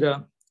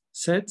consider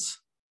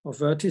sets of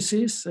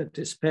vertices, that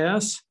is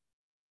pairs,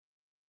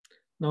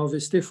 now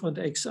with different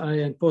xi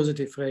and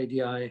positive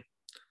radii.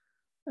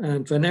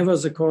 And whenever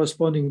the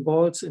corresponding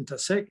balls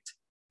intersect,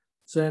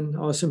 then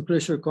our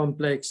simplicial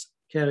complex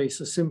carries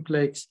a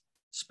simplex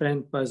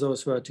spanned by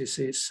those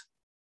vertices.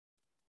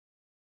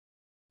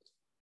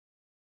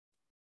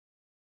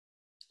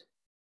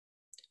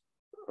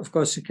 Of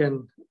course, you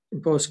can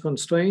impose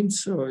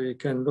constraints, or you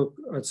can look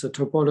at the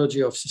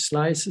topology of the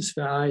slices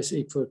where I is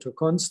equal to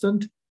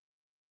constant.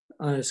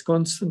 I is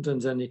constant,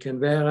 and then you can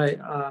vary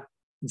R,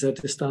 and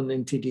that is done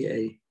in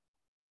TDA.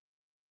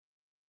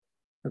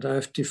 But I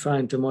have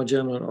defined a more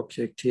general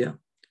object here.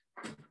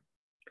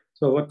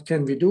 So what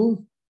can we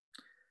do?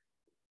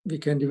 We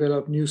can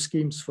develop new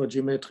schemes for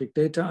geometric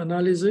data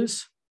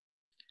analysis.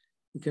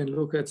 We can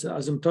look at the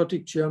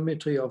asymptotic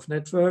geometry of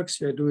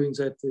networks. We are doing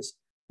that with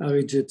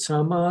Arijit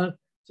Samal,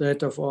 the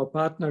head of our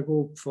partner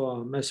group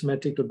for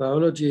mathematical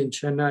biology in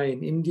Chennai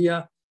in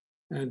India.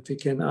 And we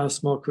can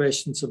ask more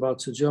questions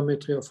about the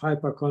geometry of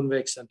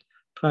hyperconvex and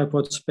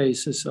tripod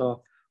spaces,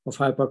 or of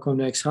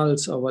hyperconvex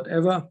hulls, or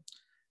whatever.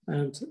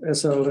 And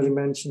as I already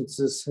mentioned,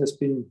 this has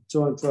been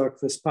joint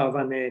work with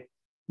Parvane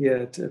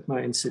here at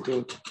my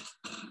institute.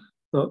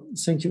 So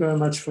thank you very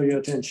much for your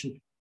attention.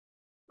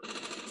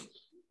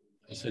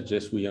 I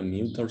suggest we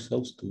unmute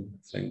ourselves to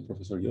thank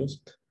Professor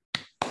Jost.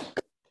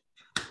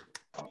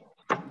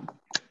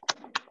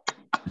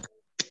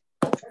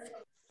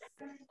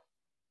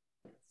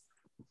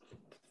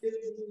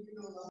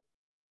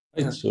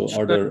 Right, so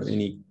are there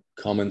any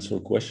comments or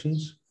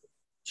questions?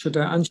 Should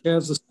I unshare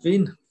the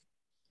screen?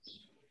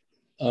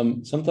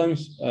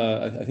 Sometimes,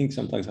 I think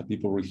sometimes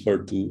people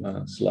refer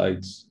to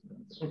slides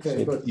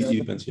Okay, So good. it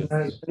depends, yeah.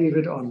 I'll leave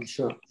it on,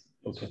 sure.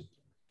 Okay.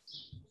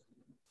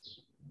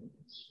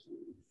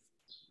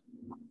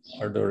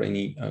 Are there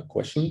any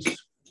questions?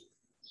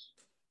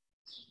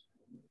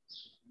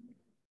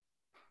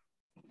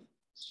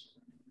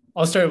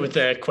 I'll start with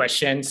the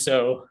question.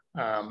 So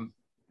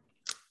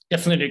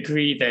definitely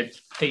agree that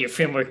your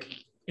framework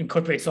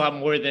incorporates a lot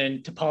more than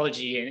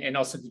topology and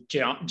also the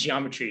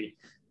geometry.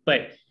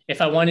 But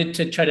if I wanted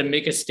to try to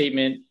make a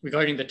statement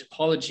regarding the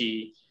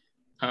topology,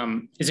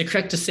 is it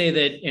correct to say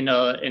that in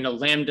a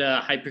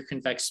lambda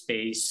hyperconvex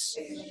space,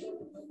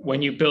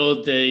 when you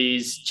build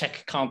these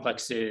check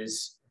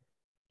complexes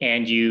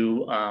and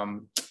you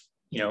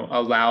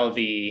allow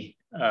the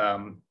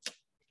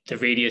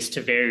radius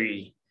to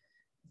vary,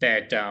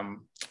 that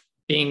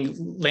being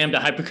lambda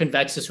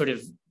hyperconvex is sort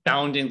of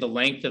bounding the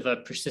length of a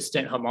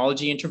persistent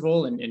homology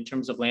interval in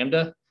terms of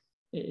lambda?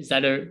 Is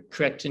that a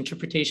correct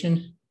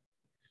interpretation?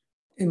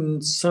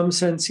 In some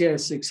sense,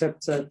 yes,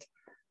 except that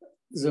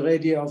the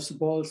radii of the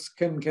balls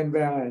can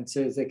vary, and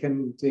so they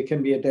can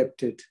be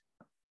adapted.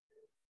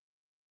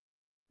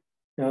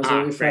 Yeah,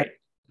 so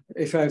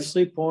if I have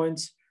 3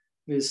 points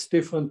with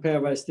different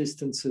pairwise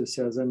distances,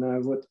 yeah, then I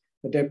would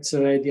adapt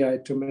the radii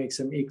to make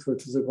them equal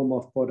to the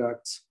Gromov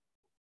products.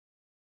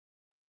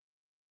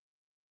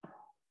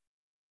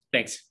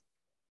 Thanks.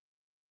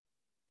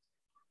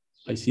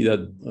 I see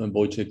that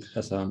Wojciech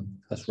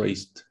has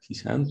raised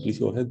his hand. Please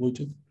go ahead,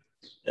 Wojciech.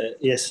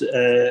 Yes.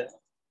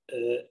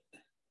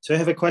 So I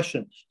have a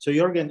question. So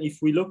Jürgen, if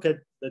we look at,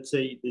 let's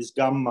say, these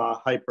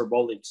gamma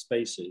hyperbolic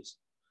spaces,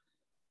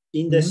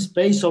 in the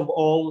space of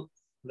all,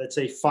 let's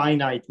say,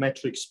 finite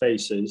metric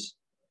spaces,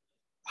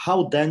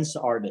 how dense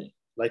are they?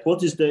 Like,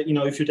 what is the,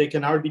 if you take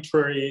an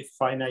arbitrary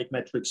finite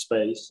metric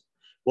space,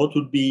 what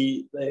would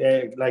be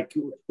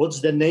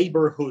what's the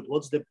neighborhood?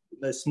 What's the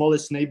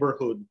smallest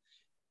neighborhood,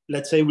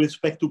 let's say, with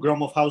respect to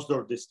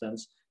Gromov-Hausdorff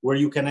distance, where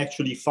you can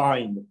actually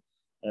find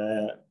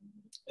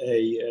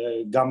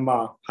a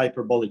gamma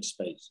hyperbolic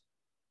space?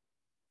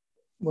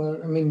 Well,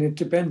 I mean, it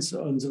depends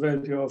on the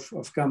value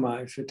of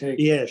gamma. If you take,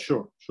 yeah,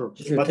 sure.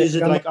 But is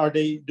it gamma, like,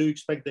 do you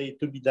expect they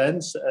to be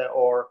dense,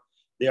 or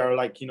they are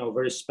like,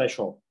 very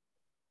special?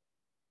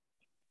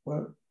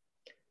 Well,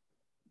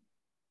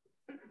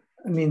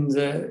 I mean,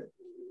 the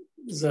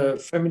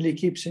family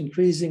keeps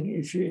increasing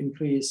if you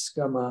increase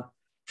gamma.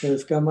 So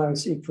if gamma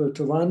is equal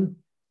to 1,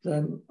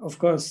 then of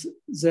course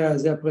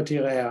they're pretty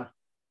rare.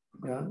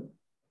 Yeah.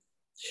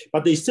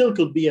 But they still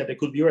could be, they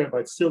could be rare,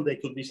 but still they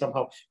could be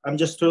somehow. I'm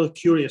just still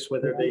curious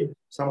whether they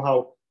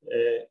somehow,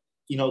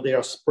 they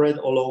are spread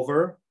all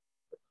over.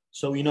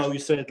 So, you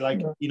said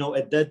like,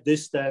 at that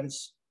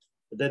distance,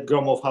 that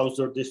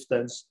Gromov-Hausdorff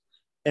distance,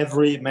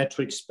 every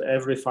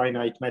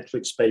finite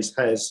metric space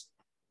has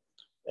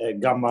a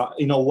gamma,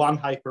 one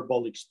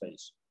hyperbolic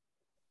space.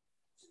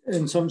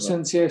 In some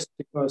sense, yes,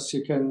 because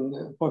you can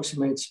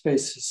approximate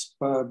spaces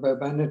by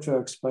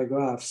networks, by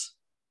graphs.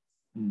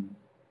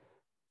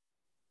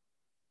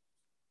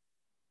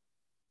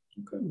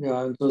 Okay.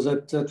 Yeah, and so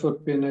that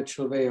would be a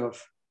natural way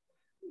of,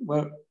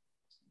 well,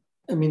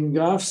 I mean,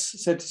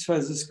 graphs satisfy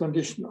this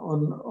condition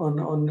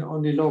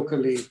only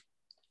locally.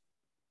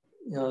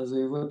 Yeah,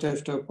 they would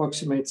have to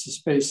approximate the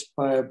space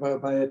by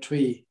a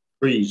tree.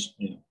 Trees,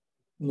 yeah.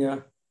 Yeah,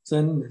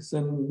 then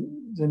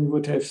you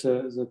would have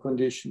the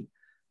condition.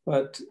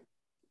 But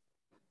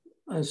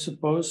I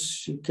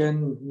suppose you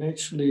can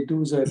naturally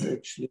do that,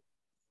 actually.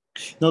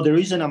 No, the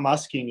reason I'm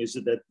asking is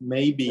that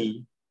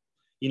maybe,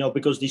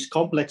 because these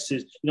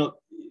complexes,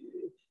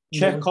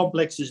 Čech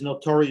complex is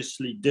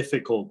notoriously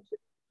difficult.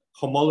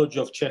 Homology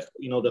of Čech,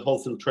 the whole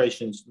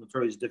filtration is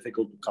notoriously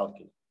difficult to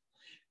calculate.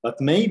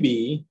 But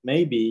maybe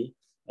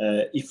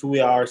if we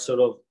are sort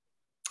of,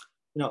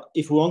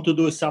 if we want to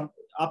do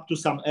up to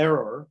some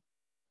error,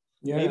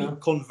 maybe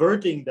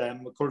converting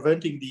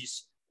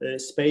these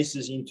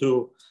spaces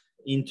into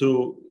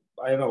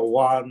I don't know,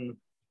 one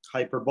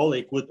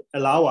hyperbolic would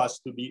allow us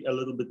to be a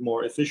little bit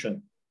more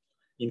efficient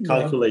in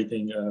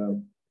calculating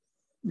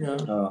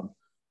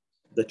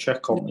the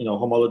Czech,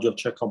 homology of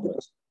Czech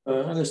complex. I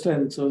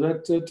understand. So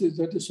that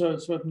is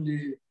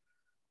certainly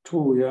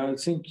true. Yeah, I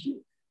think.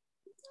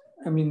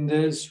 I mean,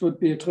 this would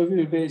be a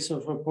trivial ways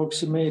of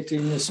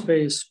approximating a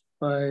space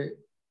by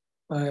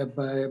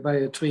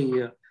a tree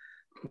here.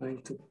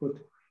 Trying to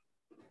put.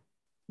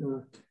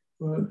 No,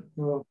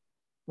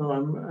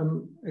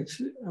 I'm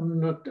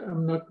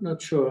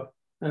not sure.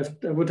 I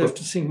would have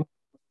to think.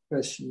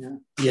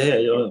 Question.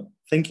 Yeah.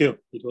 Thank you.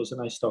 It was a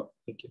nice talk.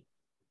 Thank you.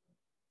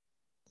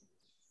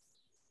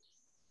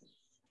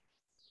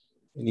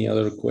 Any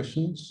other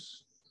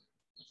questions?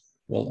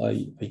 Well,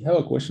 I have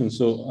a question.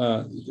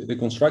 So the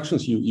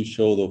constructions you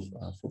showed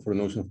for the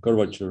notion of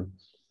curvature,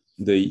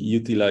 they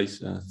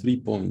utilize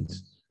 3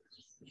 points.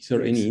 Is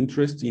there any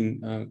interest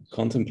in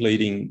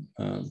contemplating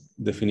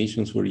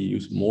definitions where you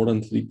use more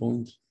than 3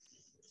 points?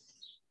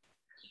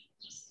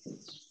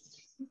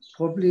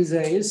 Probably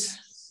there is.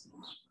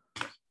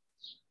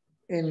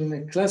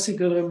 In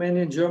classical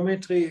Riemannian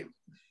geometry,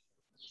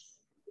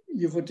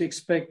 you would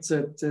expect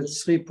that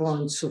 3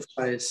 points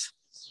suffice,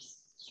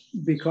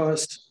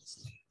 because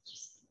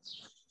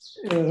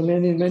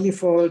remaining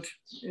manifold,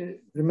 the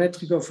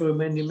metric of a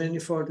remaining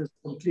manifold is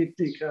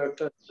completely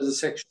characterized as a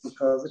sectional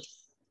curvature.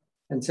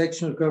 And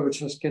sectional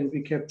curvatures can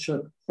be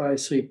captured by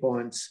 3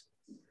 points.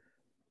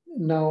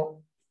 Now,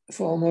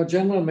 for a more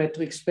general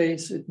metric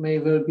space, it may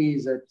well be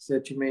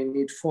that you may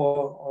need 4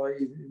 or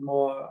even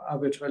more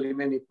arbitrarily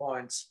many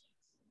points.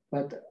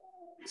 But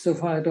so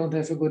far, I don't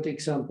have a good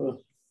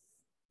example.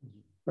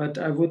 But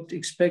I would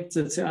expect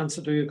that the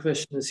answer to your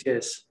question is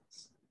yes.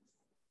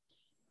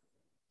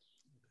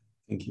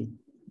 Thank you.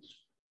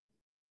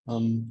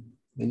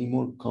 Any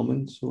more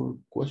comments or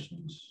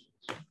questions?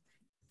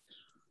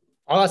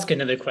 I'll ask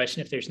another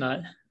question if there's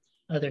not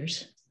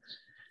others.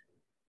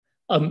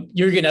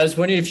 Jürgen, I was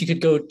wondering if you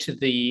could go to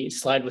the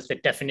slide with the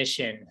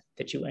definition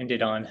that you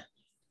ended on.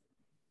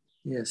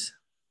 Yes.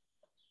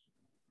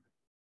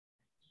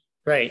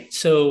 Right.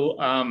 So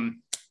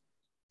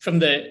from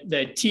the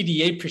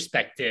TDA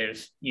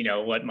perspective, you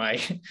know, what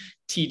my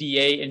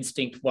TDA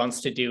instinct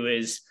wants to do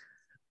is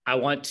I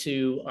want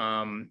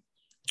to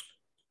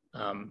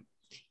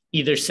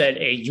either set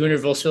a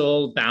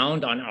universal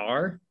bound on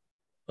R,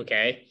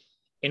 okay,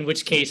 in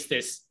which case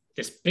this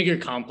bigger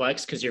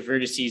complex, because your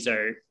vertices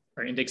are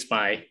indexed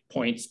by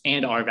points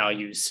and R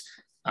values,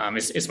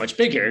 is much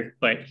bigger.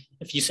 But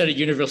if you set a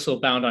universal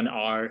bound on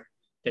R,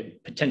 then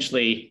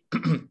potentially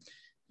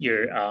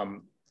your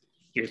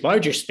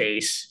larger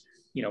space,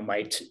 you know,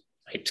 might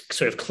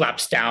sort of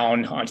collapse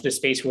down onto the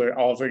space where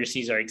all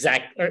vertices are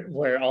exact, or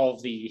where all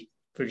of the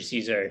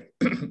vertices are,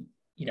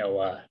 you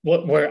know,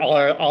 where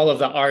all of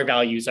the R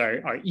values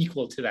are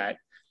equal to that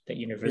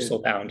universal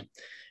bound.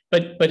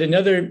 But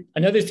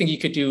another thing you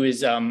could do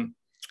is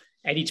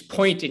at each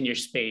point in your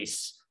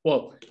space,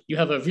 well, you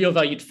have a real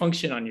valued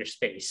function on your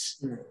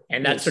space,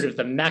 and that's sort of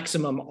the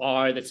maximum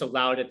R that's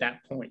allowed at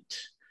that point,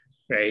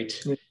 right?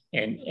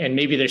 And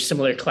maybe there's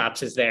similar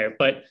collapses there,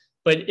 but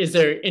is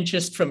there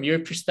interest from your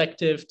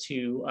perspective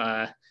to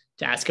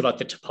ask about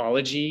the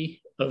topology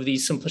of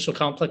these simplicial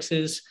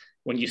complexes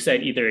when you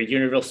set either a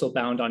universal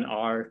bound on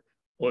R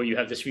or you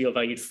have this real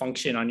valued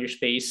function on your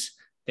space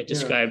that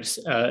describes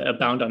a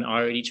bound on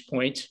R at each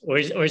point? Or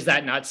is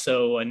that not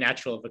so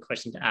natural of a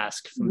question to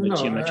ask from the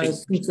geometry? I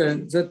think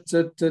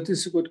that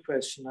is a good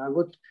question. I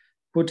would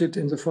put it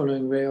in the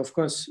following way. Of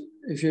course,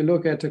 if you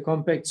look at a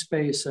compact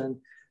space and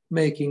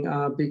making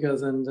R bigger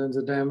than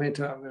the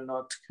diameter will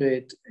not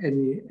create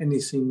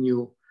anything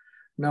new.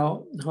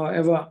 Now,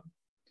 however,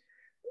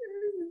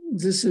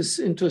 this is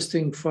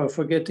interesting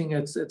for getting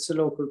at the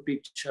local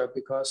picture,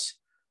 because,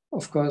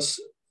 of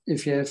course,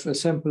 if you have a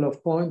sample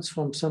of points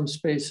from some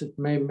space, it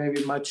may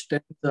be much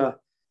denser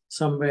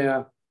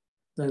somewhere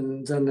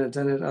than at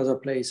other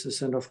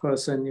places. And of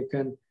course, then you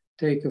can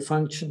take a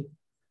function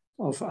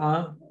of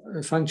R,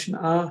 a function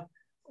R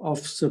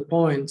of the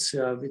points,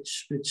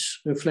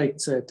 which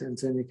reflects that, and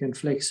then you can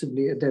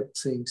flexibly adapt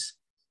things.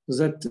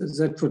 So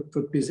that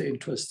would be the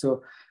interest.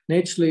 So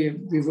naturally,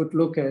 we would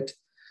look at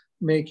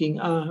making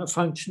R a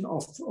function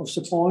of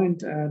the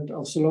point and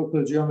of the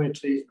local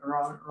geometry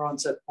around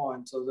that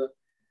point. So the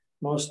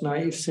most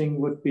naive thing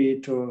would be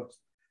to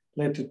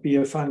let it be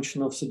a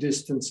function of the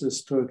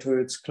distances to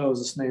its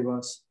closest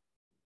neighbors.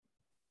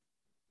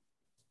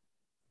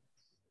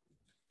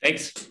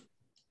 Thanks.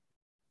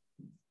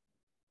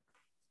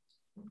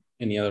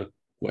 Any other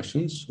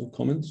questions or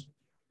comments?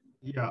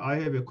 Yeah, I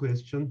have a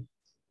question.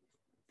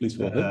 Please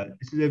go ahead.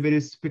 This is a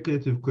very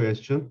speculative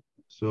question,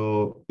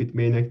 so it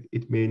may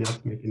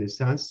not make any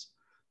sense.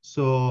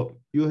 So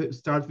you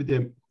start with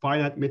a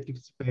finite metric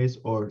space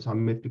or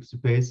some metric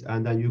space,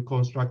 and then you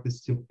construct the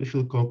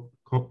simplicial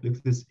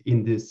complexes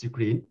in the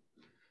screen.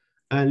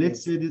 And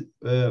let's say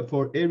that,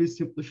 for every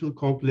simplicial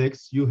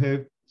complex, you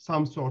have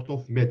some sort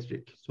of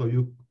metric. So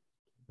you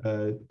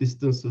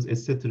distances,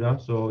 etc.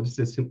 So this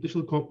is a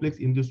simplicial complex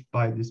induced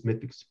by this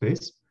metric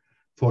space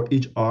for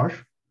each R.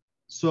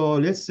 So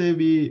let's say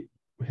we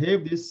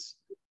have this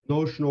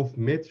notion of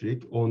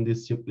metric on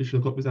this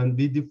simplicial complex, and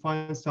we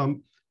define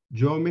some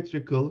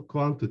geometrical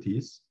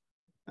quantities.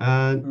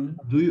 And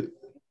do you,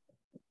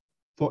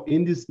 for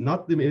in this,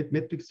 not the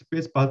metric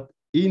space, but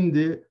in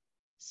the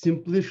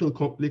simplicial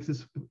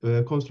complexes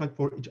construct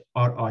for each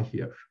Ri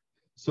here.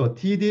 So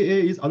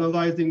TDA is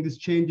analyzing these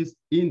changes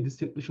in the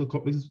simplicial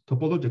complexes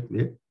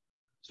topologically.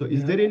 So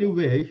is there any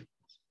way,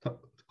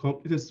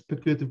 complete a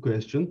speculative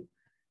question,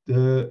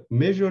 to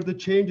measure the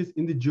changes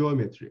in the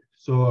geometry?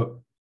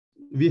 So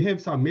we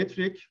have some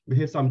metric, we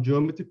have some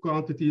geometric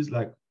quantities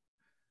like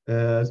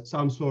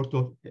some sort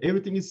of,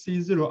 everything is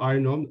C0, I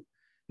know.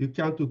 You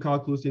can't do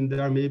calculus in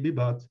there maybe,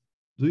 but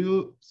do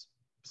you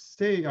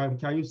say,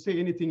 can you say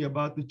anything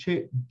about the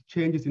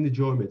changes in the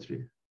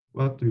geometry?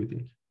 What do you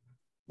think?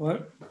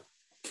 Well,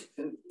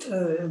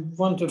 I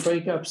want to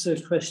break up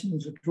the question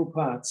into 2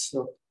 parts.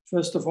 So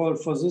first of all,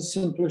 for this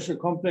simplicial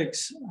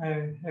complex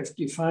I have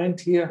defined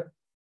here,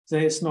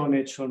 there is no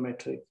natural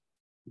metric.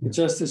 It's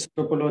just a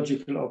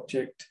topological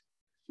object.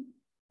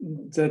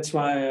 That's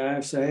why I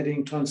have the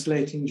heading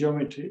translating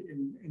geometry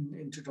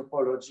into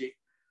topology.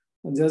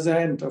 On the other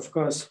hand, of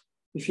course,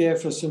 if you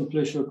have a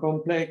simplicial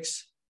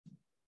complex,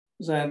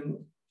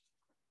 then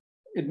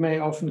it may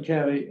often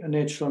carry a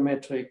natural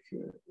metric.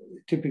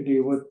 Typically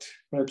would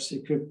perhaps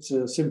equip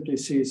the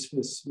simplices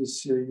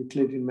with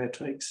Euclidean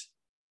metrics.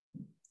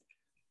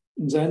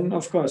 And then,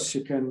 of course,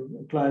 you can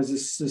apply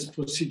this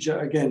procedure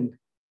again.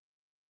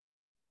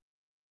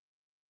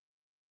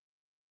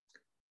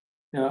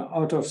 Yeah,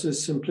 out of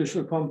this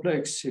simplicial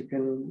complex, you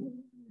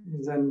can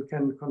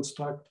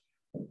construct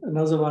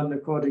another one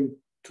according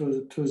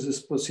to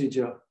this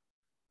procedure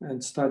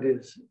and study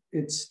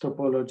its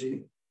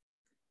topology.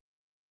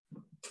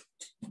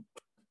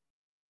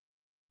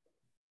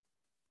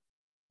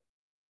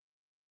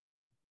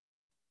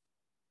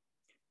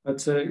 But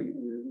the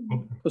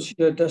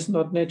procedure does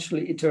not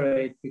naturally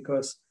iterate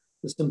because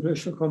the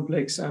simplicial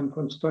complex I'm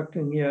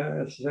constructing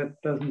here, as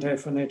that doesn't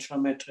have a natural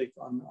metric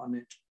on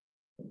it.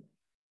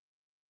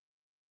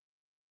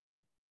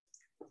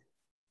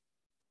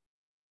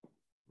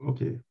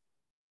 Okay.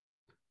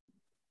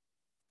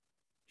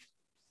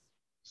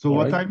 So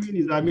what I mean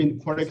is,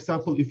 for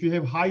example, if you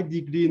have high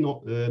degree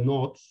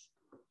nodes,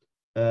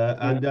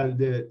 and then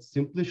the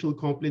simplicial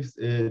complex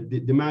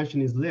the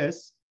dimension is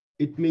less,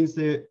 it means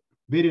a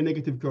very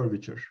negative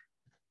curvature.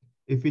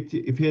 If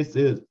it has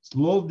a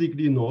low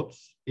degree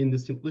nodes in the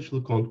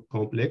simplicial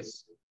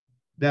complex,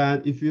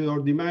 then if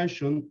your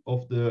dimension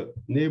of the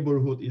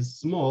neighborhood is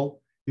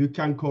small, you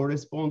can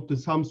correspond to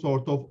some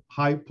sort of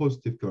high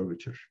positive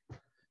curvature.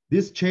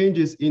 These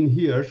changes in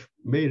here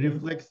may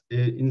reflect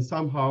in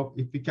somehow,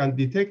 if we can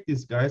detect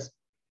these guys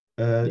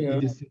in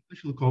the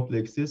simplicial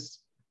complexes,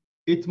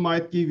 it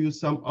might give you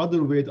some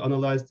other way to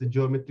analyze the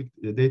geometric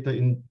data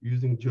in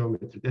using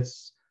geometry.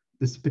 That's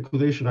the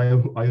speculation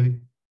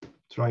I'm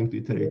trying to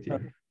iterate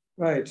here.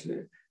 Right.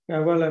 Yeah.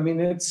 Well, I mean,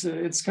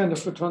 it's kind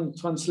of a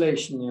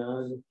translation.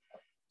 Yeah.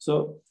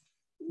 So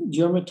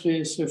geometry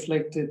is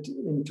reflected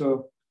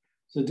into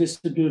the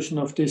distribution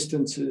of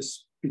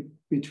distances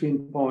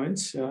between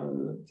points.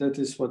 That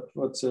is what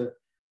the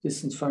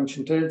distance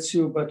function tells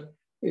you, but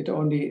it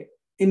only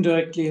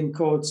indirectly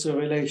encodes the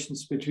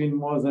relations between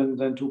more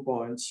than 2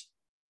 points.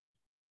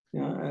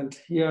 Yeah, and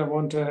here I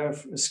want to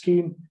have a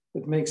scheme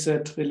that makes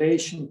that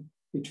relation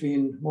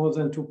between more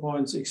than 2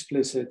 points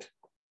explicit.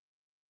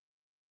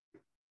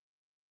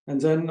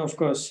 And then, of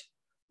course,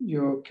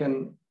 you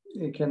can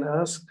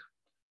ask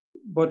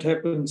what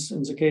happens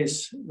in the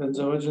case when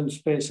the origin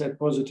space had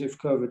positive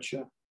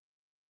curvature.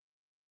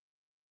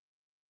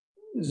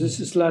 This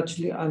is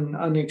largely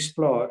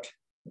unexplored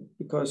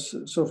because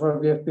so far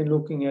we have been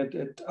looking at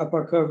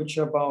upper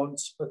curvature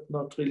bounds,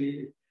 but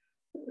we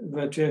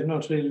have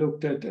not really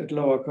looked at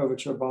lower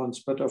curvature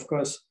bounds. But of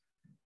course,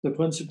 the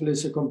principle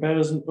is a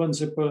comparison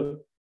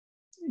principle.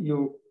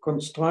 You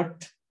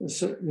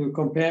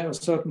compare a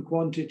certain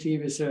quantity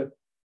with a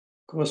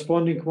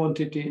corresponding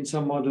quantity in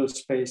some model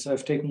space.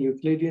 I've taken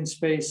Euclidean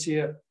space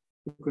here.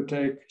 You could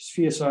take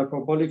spheres or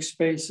hyperbolic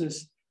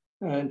spaces,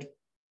 and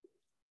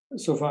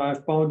so far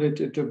I've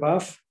bounded it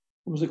above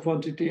from the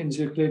quantity in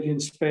the Euclidean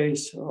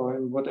space or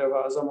in whatever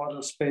other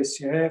model space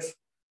you have,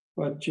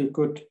 but you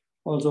could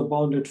also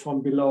bound it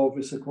from below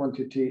with the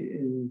quantity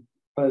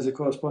by the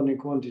corresponding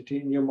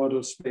quantity in your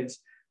model space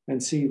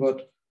and see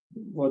what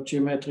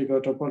geometric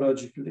or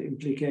topological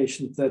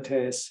implications that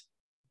has.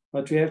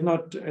 But we have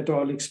not at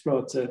all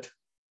explored that.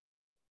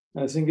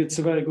 I think it's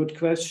a very good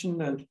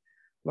question, and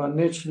one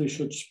naturally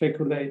should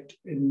speculate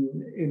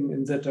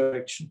in that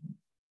direction.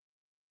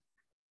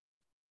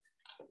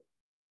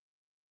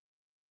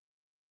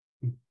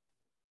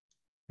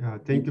 Yeah,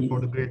 thank you for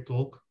the great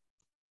talk.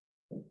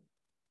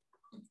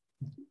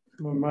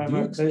 My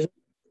pleasure.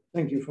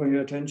 Thank you for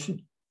your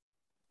attention.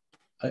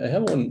 I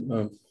have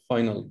one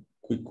final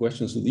quick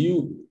question. So do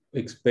you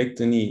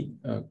expect any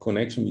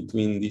connection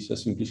between this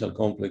simplicial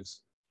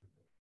complex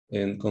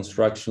and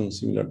construction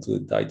similar to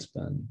the tight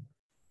span?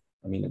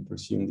 I mean, I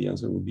presume the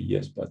answer would be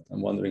yes, but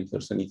I'm wondering if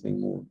there's anything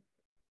more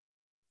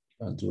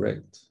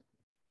direct.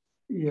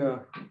 Yeah.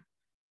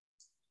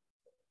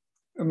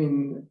 I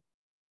mean,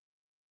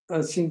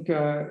 I think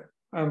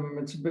I'm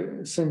at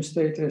the same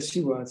state as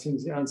you are. I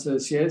think the answer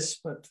is yes,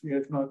 but we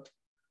have not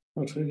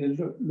really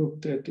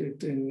looked at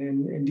it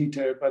in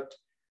detail. But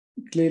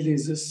clearly,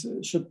 this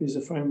should be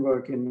the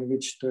framework in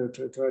which to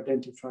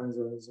identify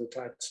the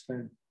tight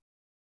span.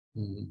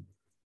 Mm-hmm.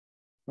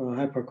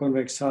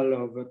 Hyperconvex hull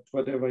or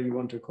whatever you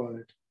want to call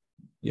it.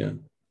 Yeah.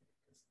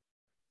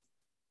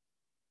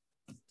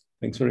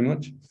 Thanks very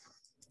much.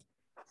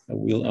 I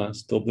will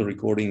stop the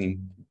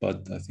recording,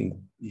 but I think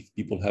if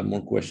people have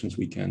more questions,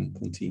 we can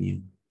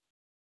continue.